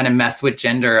just to kind of mess with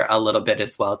gender a little bit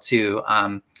as well too.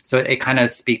 So it kind of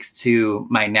speaks to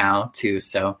my now too.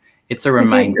 So it's a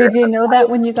reminder. Did you know that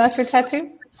when you got your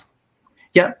tattoo?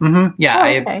 Yeah. Mm-hmm, yeah.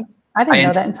 Oh, okay. I didn't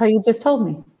know that until you just told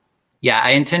me. Yeah,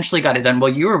 I intentionally got it done.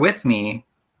 Well, you were with me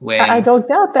when I don't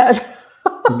doubt that.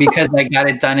 because I got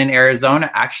it done in Arizona.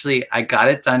 Actually, I got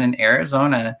it done in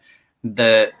Arizona.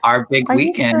 Our big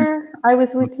weekend. You sure? I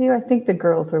was with you. I think the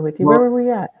girls were with you. Well, where were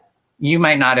we at? You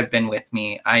might not have been with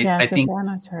me. I think I'm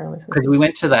not sure I was because we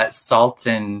went to that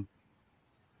Salton.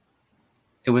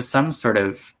 It was some sort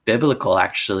of biblical,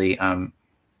 actually,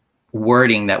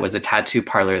 wording that was a tattoo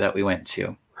parlor that we went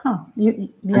to. Huh.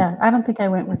 Yeah, I don't think I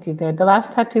went with you there. The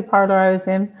last tattoo parlor I was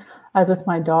in, I was with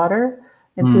my daughter,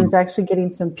 and she was actually getting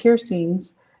some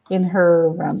piercings in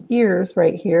her ears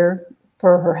right here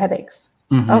for her headaches.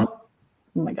 Mm-hmm. Oh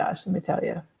my gosh, let me tell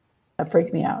you. That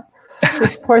freaked me out.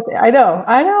 This poor thing. I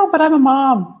know, but I'm a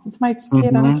mom. It's my kid. I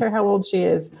don't care how old she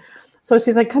is. So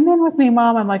she's like, come in with me,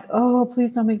 Mom. I'm like, oh,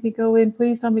 please don't make me go in.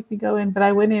 Please don't make me go in. But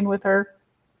I went in with her.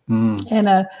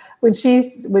 And when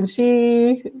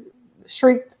she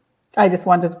shrieked, I just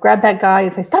wanted to grab that guy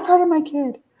and say, stop hurting my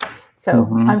kid. So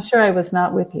I'm sure I was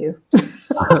not with you.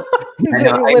 I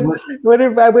would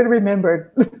have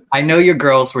remembered. I know your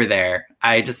girls were there.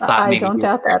 I just thought maybe. I don't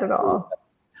doubt that at all.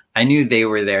 I knew they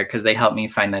were there because they helped me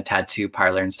find the tattoo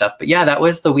parlor and stuff. But yeah, that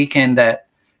was the weekend that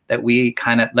we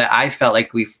that I felt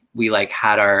like we like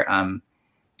had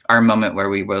our moment where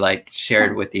we were like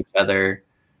shared with each other.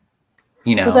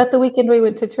 Was that the weekend we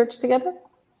went to church together?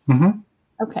 Mm-hmm.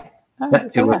 Okay. All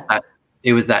right.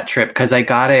 It was that trip because I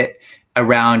got it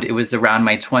it was around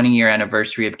my 20-year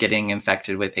anniversary of getting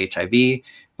infected with HIV,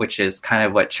 which is kind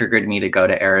of what triggered me to go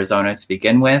to Arizona to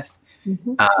begin with.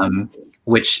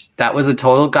 Which that was a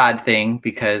total God thing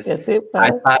because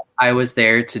I thought I was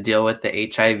there to deal with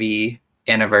the HIV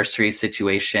anniversary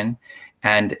situation.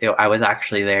 And I was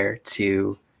actually there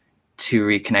to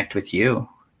reconnect with you.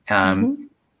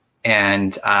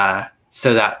 And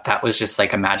so that was just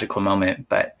like a magical moment.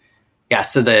 But yeah,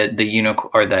 so the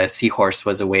unicorn or the seahorse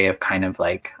was a way of kind of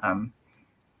like,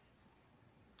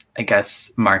 I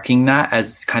guess, marking that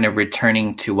as kind of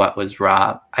returning to what was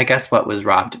robbed. I guess what was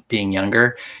robbed being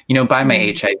younger, by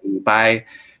my HIV, by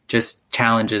just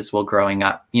challenges while growing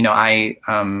up. I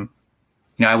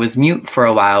was mute for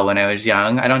a while when I was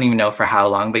young. I don't even know for how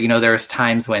long, but there was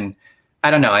times when,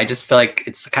 I don't know, I just feel like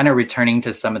it's kind of returning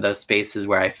to some of those spaces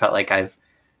where I felt like I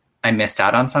missed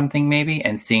out on something maybe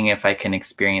and seeing if I can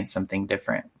experience something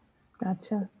different.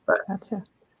 Gotcha.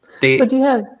 So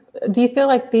do you feel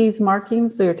like these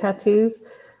markings, your tattoos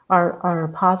are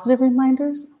positive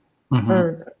reminders?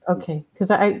 Or, okay. Cause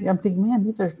I'm thinking, man,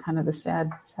 these are kind of the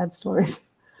sad stories.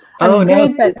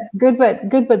 Good,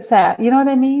 but sad. You know what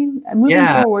I mean? Moving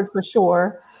forward for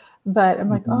sure. But I'm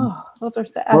like, oh, those are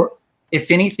sad. Well, if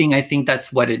anything, I think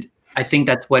that's what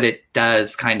it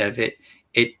does. Kind of it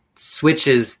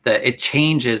switches it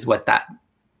changes what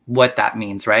that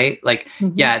means, right? Like,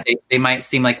 yeah, they might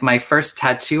seem like my first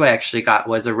tattoo I actually got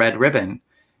was a red ribbon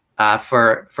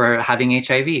for having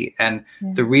HIV. And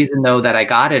the reason though that I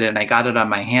got it and I got it on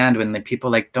my hand when the people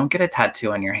like, don't get a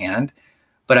tattoo on your hand.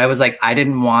 But I was like, I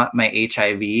didn't want my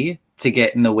HIV to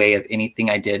get in the way of anything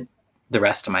I did the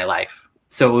rest of my life.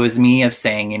 So it was me of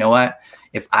saying, you know what,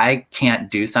 if I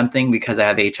can't do something because I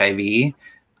have HIV,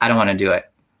 I don't want to do it.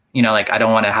 I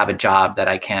don't want to have a job that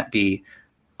I can't be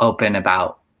open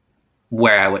about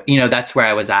where I would, that's where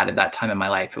I was at that time in my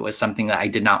life. It was something that I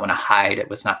did not want to hide. It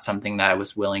was not something that I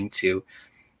was willing to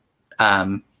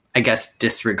I guess,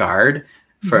 disregard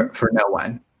for no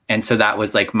one. And so that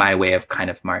was like my way of kind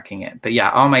of marking it. But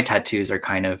yeah, all my tattoos are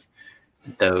kind of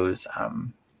those,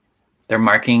 they're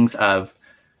markings of,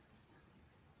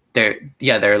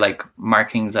 they're like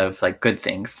markings of like good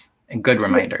things and good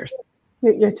reminders.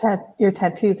 Your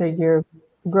tattoos are your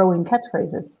growing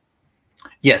catchphrases.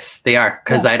 Yes, they are,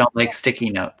 because I don't like sticky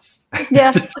notes.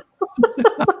 Yes.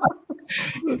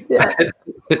 Yeah.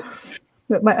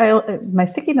 My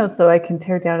sticky notes, though, I can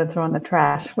tear down and throw in the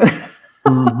trash.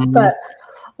 But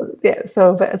yeah,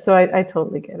 so I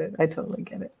totally get it. I totally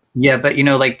get it. Yeah, but you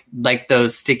know, like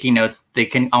those sticky notes, they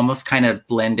can almost kind of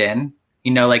blend in.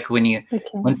 You know, like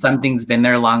when something's been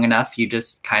there long enough, you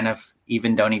just kind of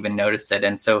don't even notice it.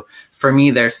 And so for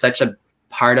me, they're such a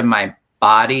part of my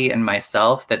body and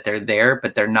myself that they're there,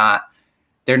 but they're not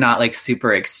like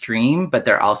super extreme, but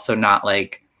they're also not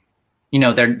like, you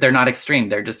know, they're not extreme.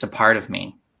 They're just a part of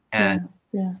me. And,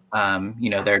 you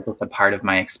know, they're just a part of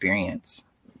my experience.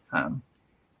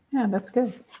 Yeah, that's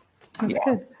good. That's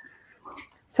good.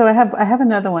 So I have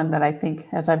another one that I think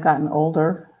as I've gotten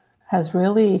older has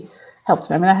really helped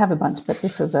me. I mean, I have a bunch, but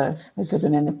this is a good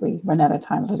one. And if we run out of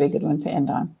time, it'll be a good one to end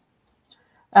on.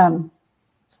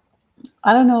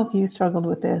 I don't know if you struggled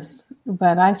with this,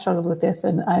 but I struggled with this.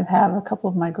 And I've had a couple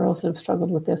of my girls that have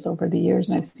struggled with this over the years.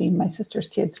 And I've seen my sister's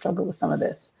kids struggle with some of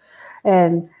this.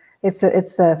 And it's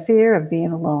the fear of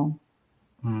being alone.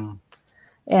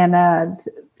 And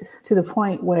to the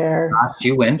point where... Gosh,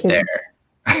 you went there.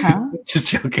 Huh? Just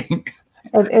joking.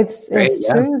 It's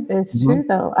true. It's true,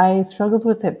 though. I struggled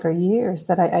with it for years,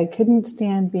 that I couldn't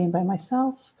stand being by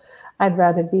myself. I'd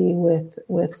rather be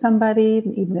with somebody,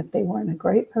 even if they weren't a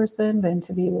great person, than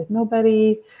to be with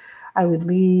nobody. I would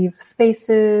leave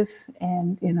spaces,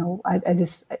 and you know, I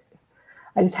just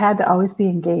had to always be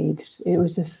engaged. It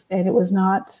was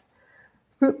not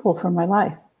fruitful for my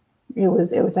life. It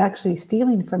was actually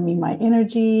stealing from me my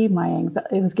energy, my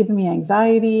anxiety. It was giving me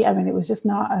anxiety. I mean, it was just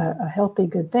not a healthy,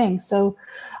 good thing. So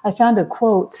I found a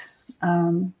quote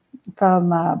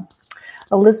from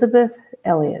Elizabeth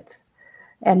Elliot.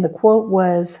 And the quote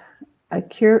was,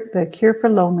 the cure for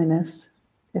loneliness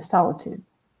is solitude.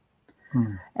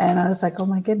 And I was like, oh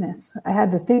my goodness. I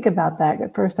had to think about that.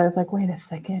 At first I was like, wait a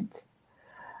second.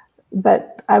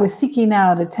 But I was seeking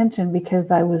out attention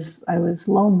because I was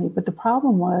lonely. But the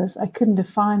problem was I couldn't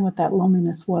define what that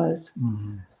loneliness was.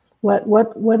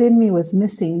 What in me was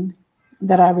missing,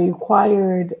 that I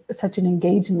required such an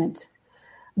engagement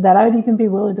that I'd even be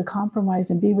willing to compromise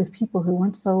and be with people who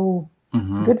weren't so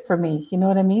good for me. You know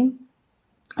what I mean?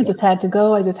 I just had to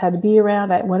go. I just had to be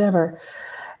around, whatever.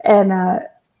 And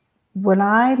when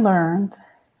I learned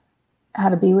how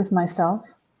to be with myself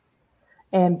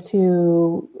and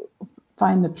to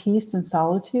find the peace and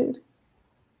solitude,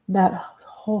 that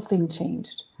whole thing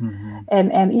changed.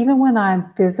 And even when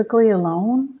I'm physically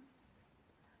alone,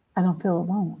 I don't feel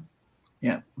alone.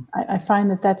 Yeah, I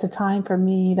find that that's a time for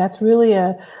me. That's really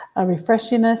a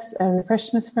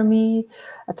refreshiness for me,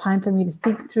 a time for me to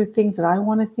think through things that I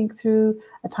want to think through,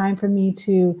 a time for me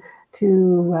to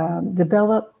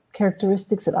develop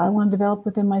characteristics that I want to develop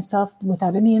within myself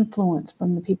without any influence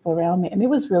from the people around me. And it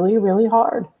was really, really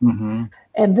hard.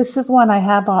 And this is one I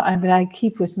have that I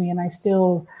keep with me, and I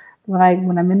still, when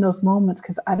I'm in those moments,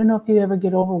 because I don't know if you ever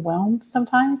get overwhelmed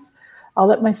sometimes. I'll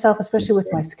let myself, especially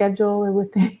with my schedule or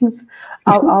with things,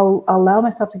 I'll allow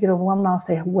myself to get overwhelmed, and I'll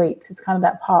say, wait. It's kind of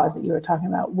that pause that you were talking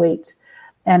about, wait.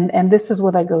 And this is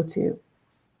what I go to.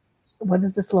 What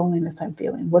is this loneliness I'm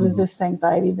feeling? What is this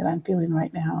anxiety that I'm feeling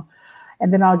right now?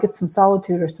 And then I'll get some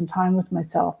solitude or some time with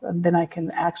myself, and then I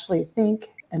can actually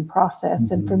think and process.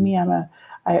 And for me,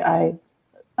 I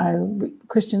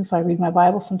Christian, so I read my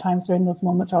Bible sometimes during those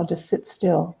moments, or I'll just sit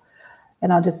still.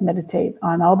 And I'll just meditate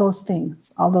on all those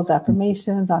things, all those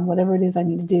affirmations, on whatever it is I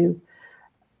need to do.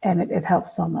 And it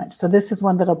helps so much. So this is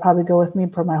one that'll probably go with me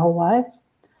for my whole life.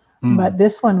 But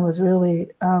this one was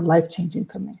really life-changing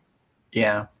for me.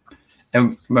 Yeah.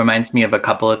 It reminds me of a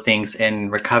couple of things in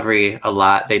recovery a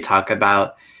lot. They talk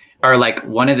about, or like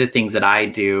one of the things that I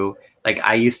do, like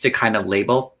I used to kind of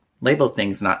label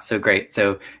things not so great.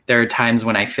 So there are times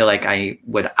when I feel like I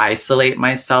would isolate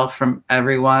myself from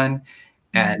everyone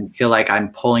and feel like I'm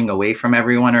pulling away from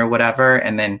everyone or whatever.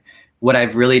 And then what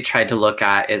I've really tried to look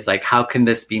at is like, how can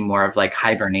this be more of like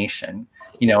hibernation?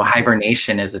 You know,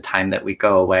 hibernation is a time that we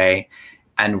go away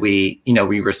and we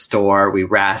restore, we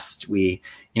rest, we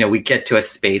get to a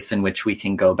space in which we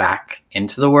can go back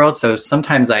into the world. So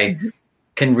sometimes I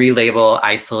can relabel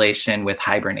isolation with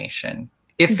hibernation,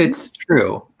 if it's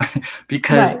true,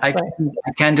 because I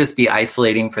can just be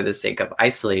isolating for the sake of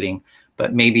isolating.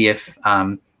 But maybe if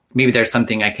maybe there's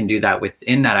something I can do that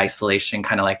within that isolation,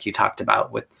 kind of like you talked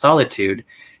about with solitude,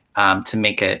 to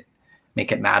make it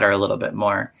matter a little bit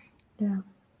more. Yeah.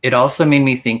 It also made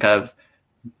me think of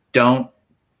don't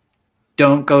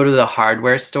go to the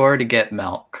hardware store to get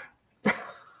milk.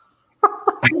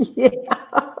 Yeah.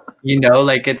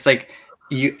 Like it's like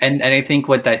you, and I think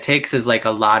what that takes is like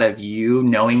a lot of you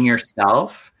knowing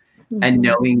yourself and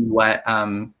knowing what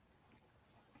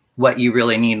you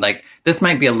really need. Like this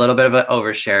might be a little bit of an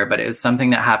overshare, but it was something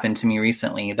that happened to me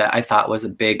recently that I thought was a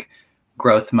big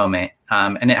growth moment.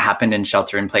 And it happened in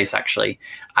Shelter in Place, actually.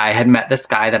 I had met this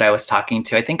guy that I was talking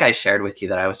to. I think I shared with you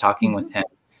that I was talking with him.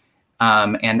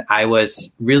 And I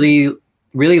was really,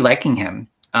 really liking him.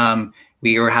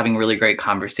 We were having really great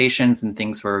conversations and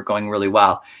things were going really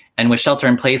well. And with Shelter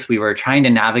in Place, we were trying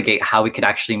to navigate how we could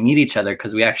actually meet each other,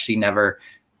 because we actually never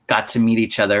got to meet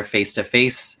each other face to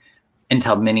face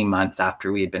until many months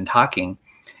after we had been talking.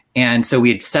 And so we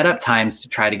had set up times to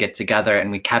try to get together and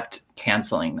we kept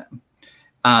canceling them.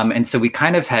 And so we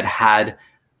kind of had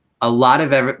a lot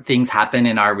of things happen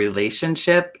in our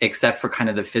relationship, except for kind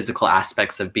of the physical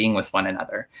aspects of being with one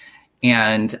another.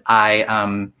 And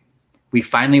we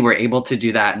finally were able to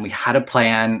do that. And we had a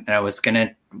plan, and I was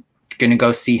going to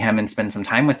go see him and spend some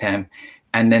time with him.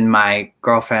 And then my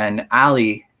girlfriend,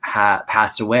 Allie,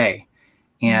 passed away.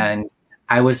 And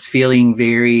I was feeling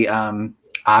very,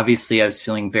 obviously I was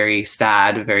feeling very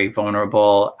sad, very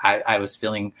vulnerable. I was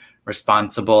feeling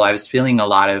responsible. I was feeling a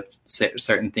lot of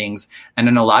certain things. And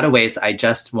in a lot of ways, I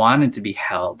just wanted to be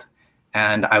held,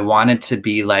 and I wanted to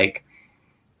be like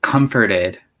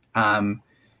comforted.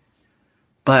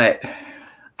 But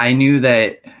I knew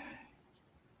that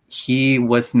he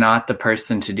was not the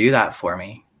person to do that for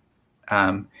me.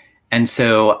 And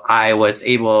so I was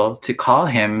able to call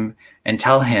him and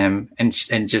tell him and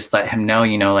just let him know,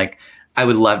 like, I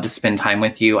would love to spend time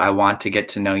with you. I want to get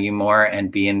to know you more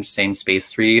and be in the same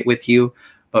space with you.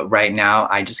 But right now,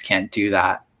 I just can't do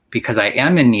that because I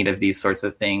am in need of these sorts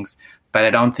of things. But I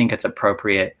don't think it's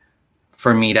appropriate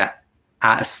for me to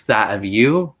ask that of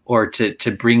you or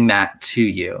to bring that to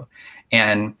you.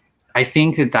 And I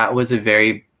think that was a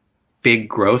very big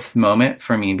growth moment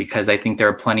for me, because I think there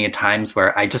are plenty of times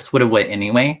where I just would have went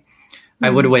anyway. I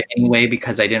would have went anyway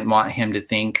because I didn't want him to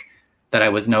think that I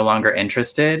was no longer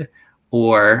interested,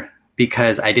 or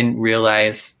because I didn't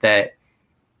realize that,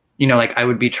 like I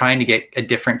would be trying to get a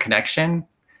different connection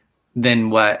than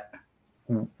what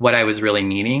I was really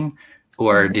needing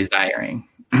or desiring.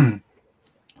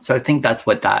 So I think that's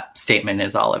what that statement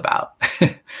is all about.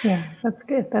 Yeah, that's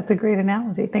good. That's a great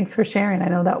analogy. Thanks for sharing. I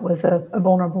know that was a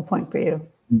vulnerable point for you.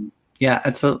 Yeah,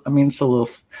 it's a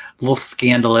little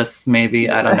scandalous, maybe.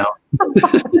 I don't know.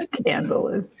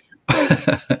 Scandalous.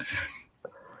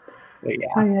 Yeah.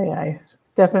 Aye.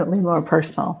 Definitely more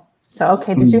personal. So,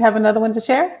 okay. Did you have another one to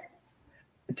share?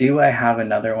 Do I have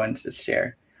another one to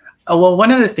share? Oh, well,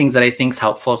 one of the things that I think is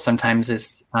helpful sometimes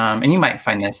is, and you might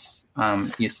find this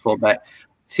useful, but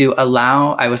to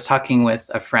allow, I was talking with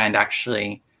a friend,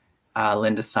 actually,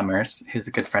 Linda Summers, who's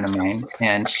a good friend of mine,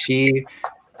 and we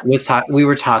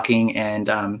were talking,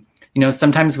 and,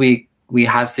 sometimes we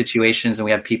have situations and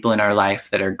we have people in our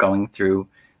life that are going through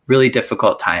really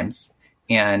difficult times,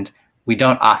 and we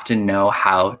don't often know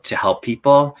how to help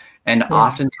people. And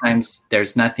oftentimes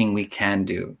there's nothing we can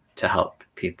do to help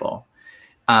people.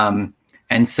 And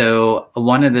so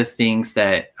one of the things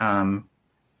that I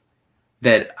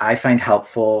find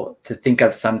helpful to think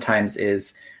of sometimes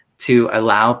is to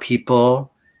allow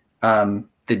people the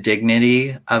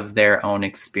dignity of their own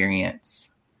experience.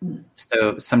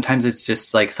 So sometimes it's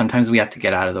just like, sometimes we have to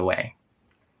get out of the way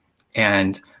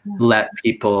and let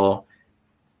people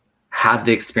have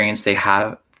the experience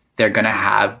they're going to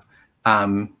have,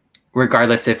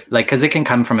 regardless if, like, because it can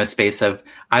come from a space of,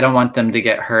 I don't want them to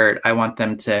get hurt. I want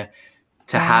them to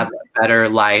have a better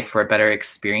life or a better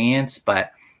experience.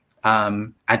 But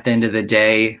at the end of the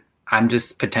day, I'm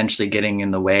just potentially getting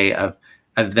in the way of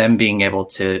them being able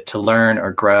to learn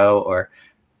or grow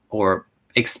or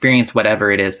experience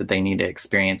whatever it is that they need to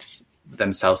experience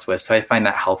themselves with. So I find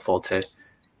that helpful to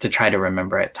try to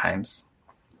remember at times.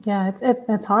 Yeah,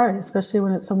 that's hard, especially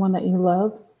when it's someone that you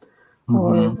love,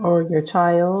 or your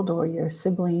child, or your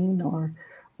sibling, or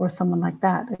someone like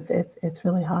that. It's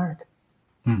really hard,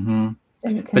 and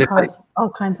it can cause all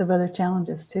kinds of other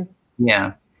challenges too.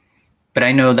 Yeah, but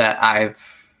I know that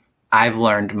I've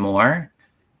learned more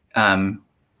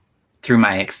through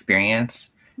my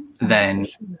experience than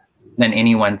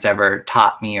anyone's ever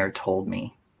taught me or told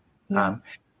me. Yeah.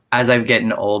 As I've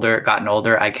gotten older,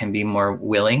 I can be more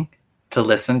willing to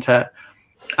listen to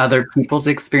other people's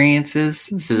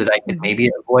experiences so that I could maybe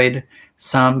avoid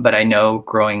some. But I know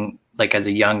growing like as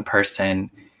a young person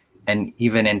and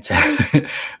even into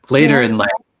later in life,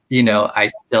 you know, I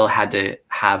still had to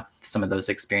have some of those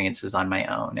experiences on my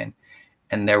own.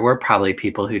 And there were probably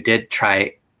people who did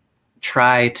try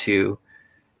to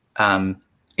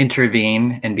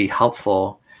intervene and be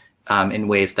helpful in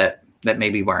ways that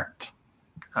maybe weren't.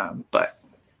 But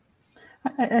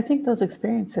I think those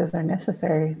experiences are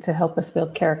necessary to help us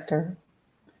build character.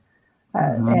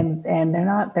 And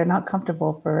they're not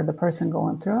comfortable for the person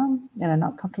going through them, and they're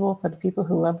not comfortable for the people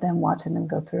who love them watching them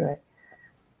go through it.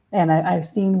 And I've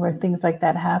seen where things like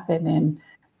that happen, and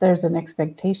there's an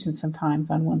expectation sometimes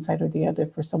on one side or the other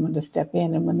for someone to step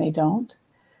in, and when they don't,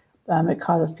 it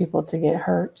causes people to get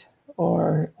hurt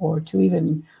or to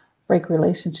even break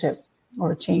relationship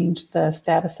or change the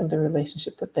status of the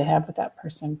relationship that they have with that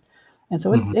person. And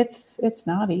so it's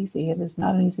not easy. It is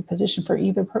not an easy position for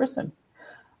either person.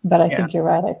 But I think you're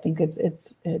right. I think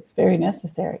it's very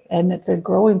necessary, and it's a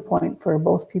growing point for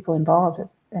both people involved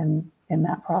in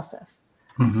that process.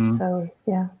 So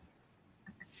yeah.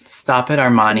 Stop it,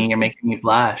 Armani! You're making me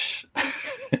blush.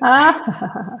 That's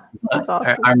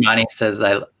awesome. Armani says,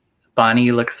 "Bonnie,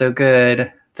 you look so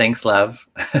good. Thanks, love."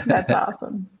 That's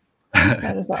awesome.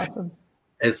 That is awesome.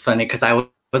 It's funny because I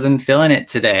wasn't feeling it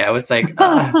today. I was like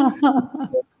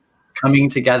coming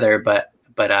together, but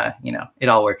you know, it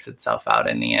all works itself out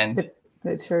in the end.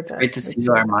 It sure does. It's great to see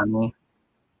you, Armani.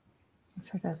 It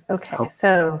sure does. Okay,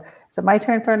 so my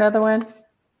turn for another one.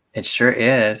 It sure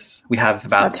is. We have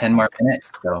about 10 more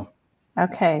minutes, so.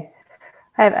 Okay,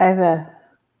 I have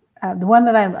the one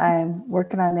that I'm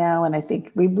working on now, and I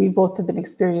think we both have been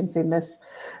experiencing this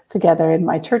together. And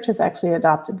my church has actually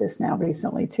adopted this now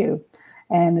recently too,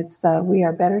 and it's We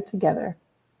Are Better Together.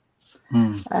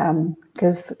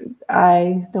 Because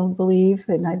I don't believe,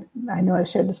 and I know I've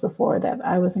shared this before, that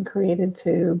I wasn't created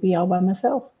to be all by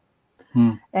myself.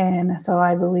 And so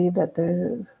I believe that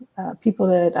the people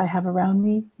that I have around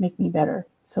me make me better.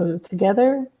 So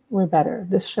together, we're better.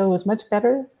 This show is much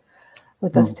better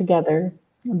with us together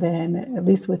than at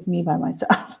least with me by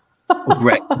myself.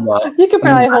 Right. Well, you can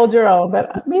probably hold your own,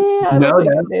 but me, I don't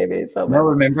think maybe so much. No,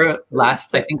 remember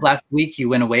last week you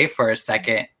went away for a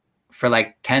second. For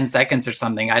like 10 seconds or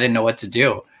something, I didn't know what to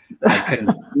do. I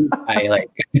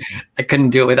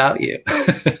couldn't do it without you.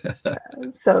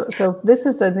 So this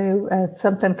is a new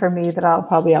something for me that I'll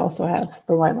probably also have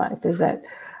for my life, is that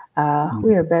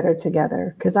we are better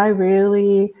together. Because I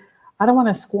don't want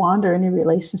to squander any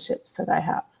relationships that I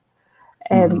have.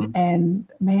 And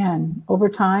man, over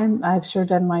time, I've sure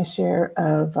done my share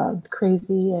of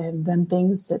crazy and done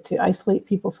things to isolate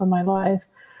people from my life.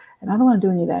 And I don't want to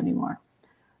do any of that anymore.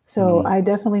 So I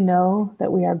definitely know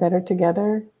that we are better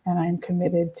together, and I'm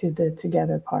committed to the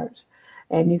together part.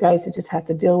 And you guys just have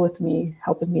to deal with me,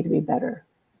 helping me to be better.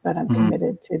 But I'm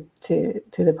committed to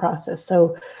the process.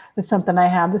 So it's something I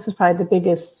have. This is probably the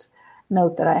biggest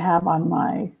note that I have on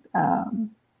my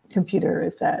computer,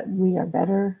 is that we are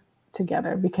better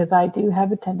together, because I do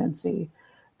have a tendency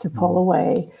to pull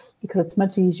away, because it's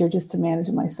much easier just to manage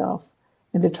myself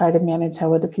and to try to manage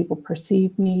how other people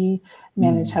perceive me,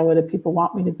 manage how other people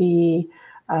want me to be,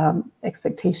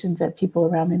 expectations that people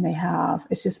around me may have.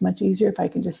 It's just much easier if I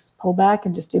can just pull back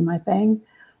and just do my thing.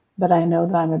 But I know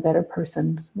that I'm a better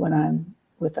person when I'm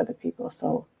with other people.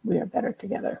 So we are better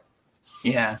together.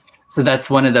 Yeah. So that's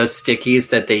one of those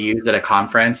stickies that they use at a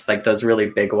conference, like those really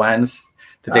big ones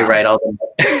that they write all the.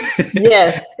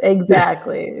 Yes,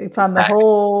 exactly. It's on the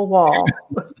whole wall.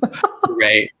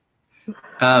 Right.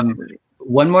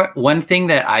 One thing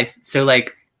that I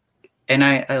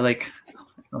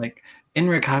in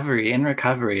recovery,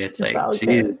 it's like,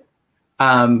 geez. You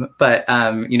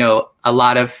know,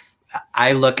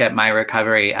 I look at my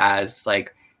recovery as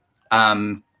like,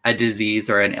 a disease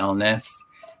or an illness.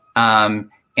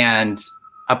 And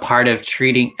a part of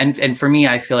treating, and for me,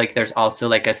 I feel like there's also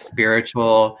like a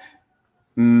spiritual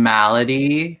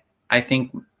malady. I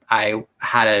think I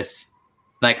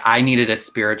needed a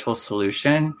spiritual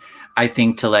solution, I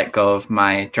think, to let go of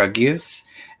my drug use.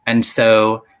 And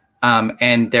so,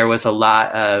 and there was a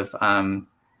lot of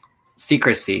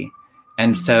secrecy.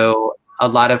 And so a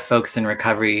lot of folks in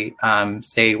recovery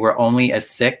say we're only as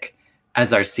sick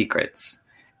as our secrets.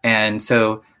 And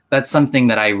so that's something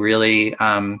that I really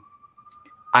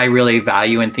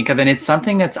value and think of. And it's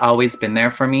something that's always been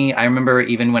there for me. I remember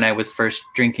even when I was first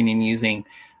drinking and using,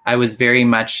 I was very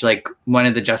much like, one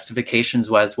of the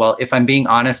justifications was, well, if I'm being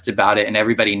honest about it and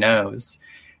everybody knows,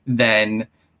 then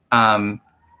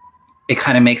it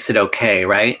kind of makes it okay,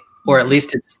 right? Or at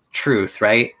least it's truth,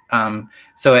 right?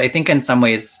 So I think in some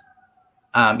ways,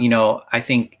 I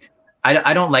think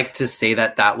I don't like to say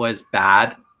that was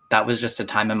bad. That was just a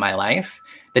time in my life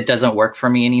that doesn't work for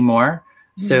me anymore.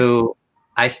 Mm-hmm. So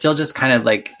I still just kind of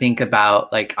like think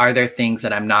about like, are there things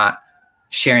that I'm not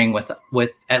sharing with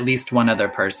at least one other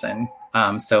person?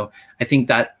 So I think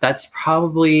that's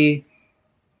probably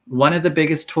one of the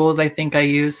biggest tools I think I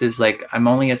use is like, I'm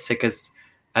only as sick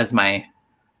as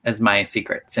my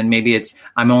secrets. And maybe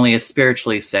I'm only as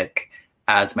spiritually sick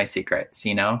as my secrets,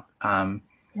 Yeah,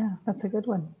 that's a good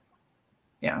one.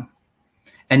 Yeah.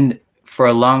 And for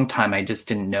a long time, I just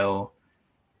didn't know.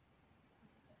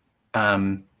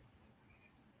 I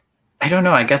don't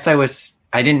know. I guess I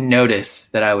didn't notice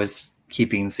that I was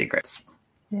keeping secrets.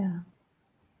 Yeah.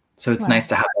 So it's nice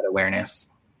to have that awareness.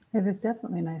 It is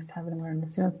definitely nice to have an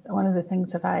awareness. One of the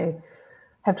things that I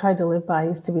have tried to live by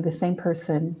is to be the same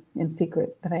person in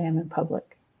secret that I am in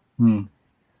public.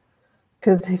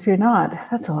 Because if you're not,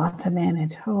 that's a lot to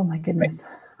manage. Oh my goodness.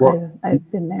 Right. Well,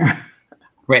 I've been there.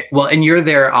 Right. Well, and you're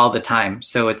there all the time.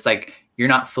 So it's like, you're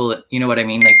not full, you know what I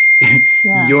mean? Like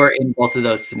you're in both of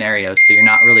those scenarios. So you're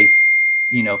not really,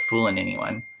 fooling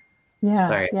anyone. Yeah.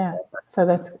 Sorry. Yeah. So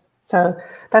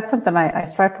that's something I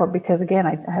strive for, because again,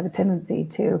 I have a tendency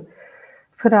to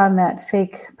put on that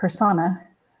fake persona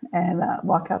and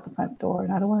walk out the front door.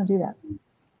 And I don't want to do that.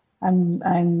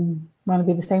 I'm want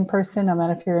to be the same person, no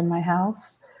matter if you're in my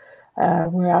house,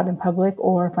 we're out in public,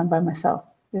 or if I'm by myself.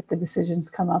 If the decisions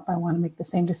come up, I want to make the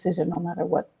same decision, no matter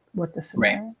what the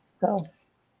scenario. Right. So,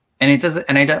 and it doesn't,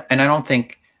 and I don't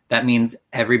think that means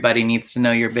everybody needs to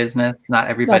know your business. Not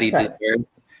everybody deserves.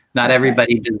 Not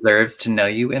everybody deserves to know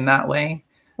you in that way.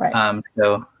 Right.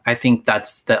 So I think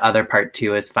that's the other part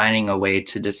too, is finding a way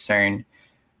to discern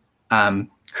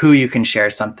who you can share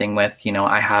something with.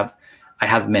 I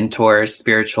have mentors,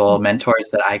 spiritual mentors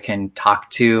that I can talk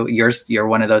to. You're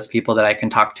one of those people that I can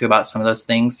talk to about some of those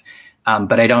things.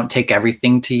 But I don't take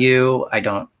everything to you. I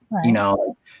don't,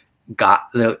 God,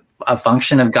 a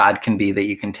function of God can be that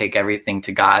you can take everything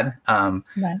to God.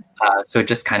 So it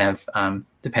just kind of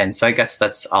depends. So I guess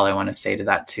that's all I want to say to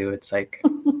that too. It's like,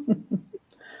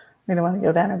 we don't want to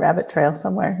go down a rabbit trail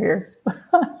somewhere here.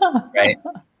 Right.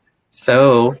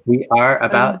 So we are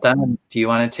about done. Do you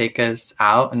want to take us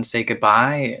out and say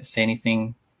goodbye? Say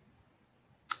anything?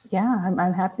 Yeah,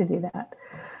 I'm happy to do that.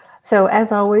 So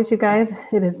as always, you guys,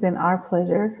 it has been our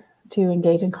pleasure to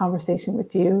engage in conversation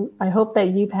with you. I hope that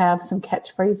you have some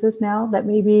catchphrases now that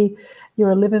maybe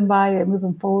you're living by or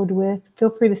moving forward with. Feel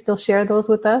free to still share those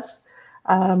with us.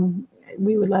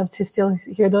 We would love to still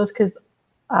hear those, because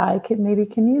I can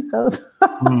use those.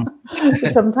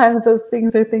 Sometimes those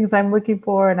things are things I'm looking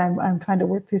for, and I'm trying to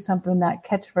work through something. That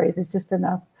catchphrase is just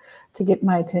enough to get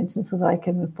my attention so that I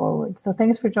can move forward. So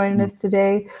thanks for joining us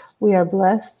today. We are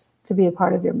blessed to be a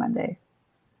part of your Monday.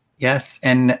 Yes.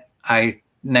 And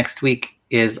next week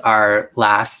is it's our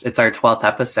 12th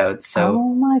episode. So,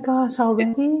 oh my gosh,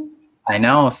 already? I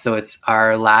know. So it's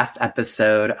our last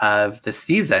episode of the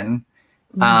season.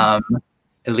 At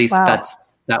least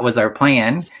that was our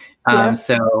plan.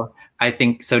 So I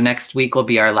think, next week will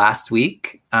be our last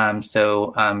week.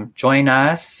 So join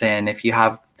us. And if you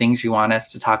have things you want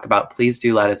us to talk about, please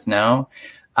do let us know.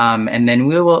 And then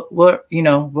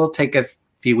we'll take a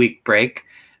few week break,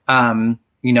 and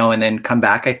then come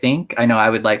back. I know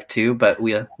I would like to, but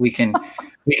we can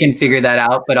figure that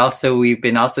out. But also we've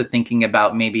been thinking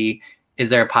about, maybe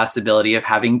is there a possibility of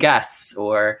having guests,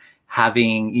 or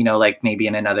having, like maybe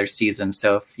in another season.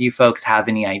 So if you folks have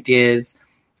any ideas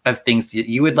of things that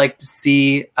you would like to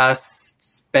see us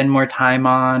spend more time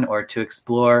on or to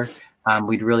explore,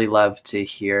 we'd really love to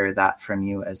hear that from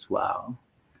you as well.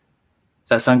 Does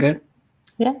that sound good?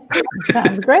 Yeah,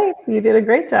 sounds great. You did a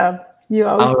great job. You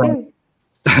always do.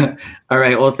 All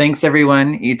right. Well, thanks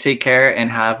everyone. You take care and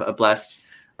have a blessed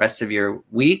rest of your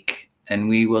week. And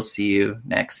we will see you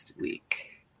next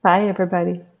week. Bye,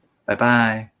 everybody.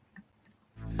 Bye-bye.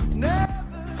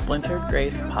 Splintered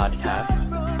Grace Podcast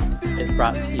is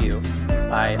brought to you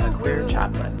by A Queer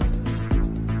Chaplain.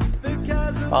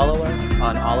 Follow us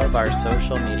on all of our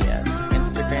social medias,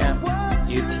 Instagram,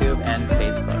 YouTube, and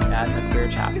Facebook at A Queer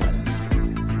Chaplain.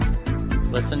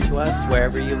 Listen to us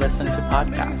wherever you listen to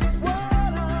podcasts.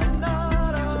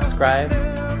 Subscribe,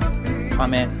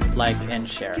 comment, like, and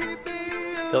share.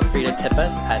 Feel free to tip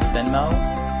us at Venmo,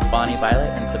 Bonnie Violet,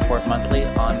 and support monthly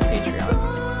on Patreon.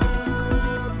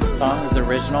 The song is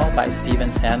original by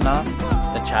Steven Sandnoff,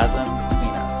 The Chasm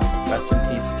Between Us. Rest in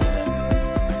peace, Steven.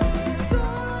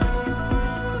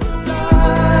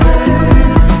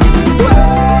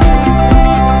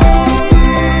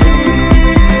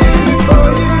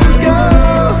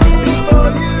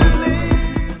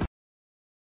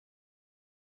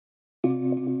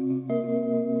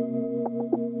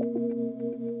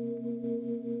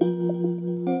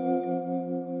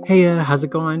 Hey, how's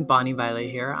it going? Bonnie Violet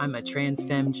here. I'm a trans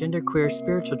femme, genderqueer,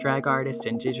 spiritual drag artist,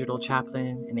 and digital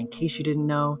chaplain. And in case you didn't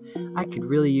know, I could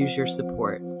really use your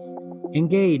support.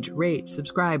 Engage, rate,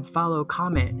 subscribe, follow,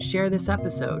 comment, share this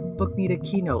episode, book me to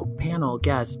keynote, panel,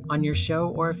 guest on your show,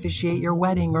 or officiate your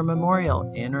wedding or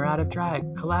memorial, in or out of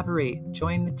drag, collaborate,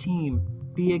 join the team,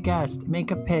 be a guest,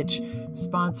 make a pitch,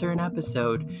 sponsor an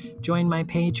episode, join my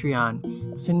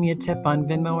Patreon, send me a tip on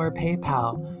Venmo or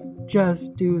PayPal.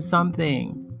 Just do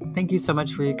something. Thank you so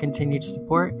much for your continued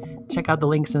support. Check out the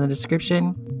links in the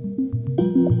description.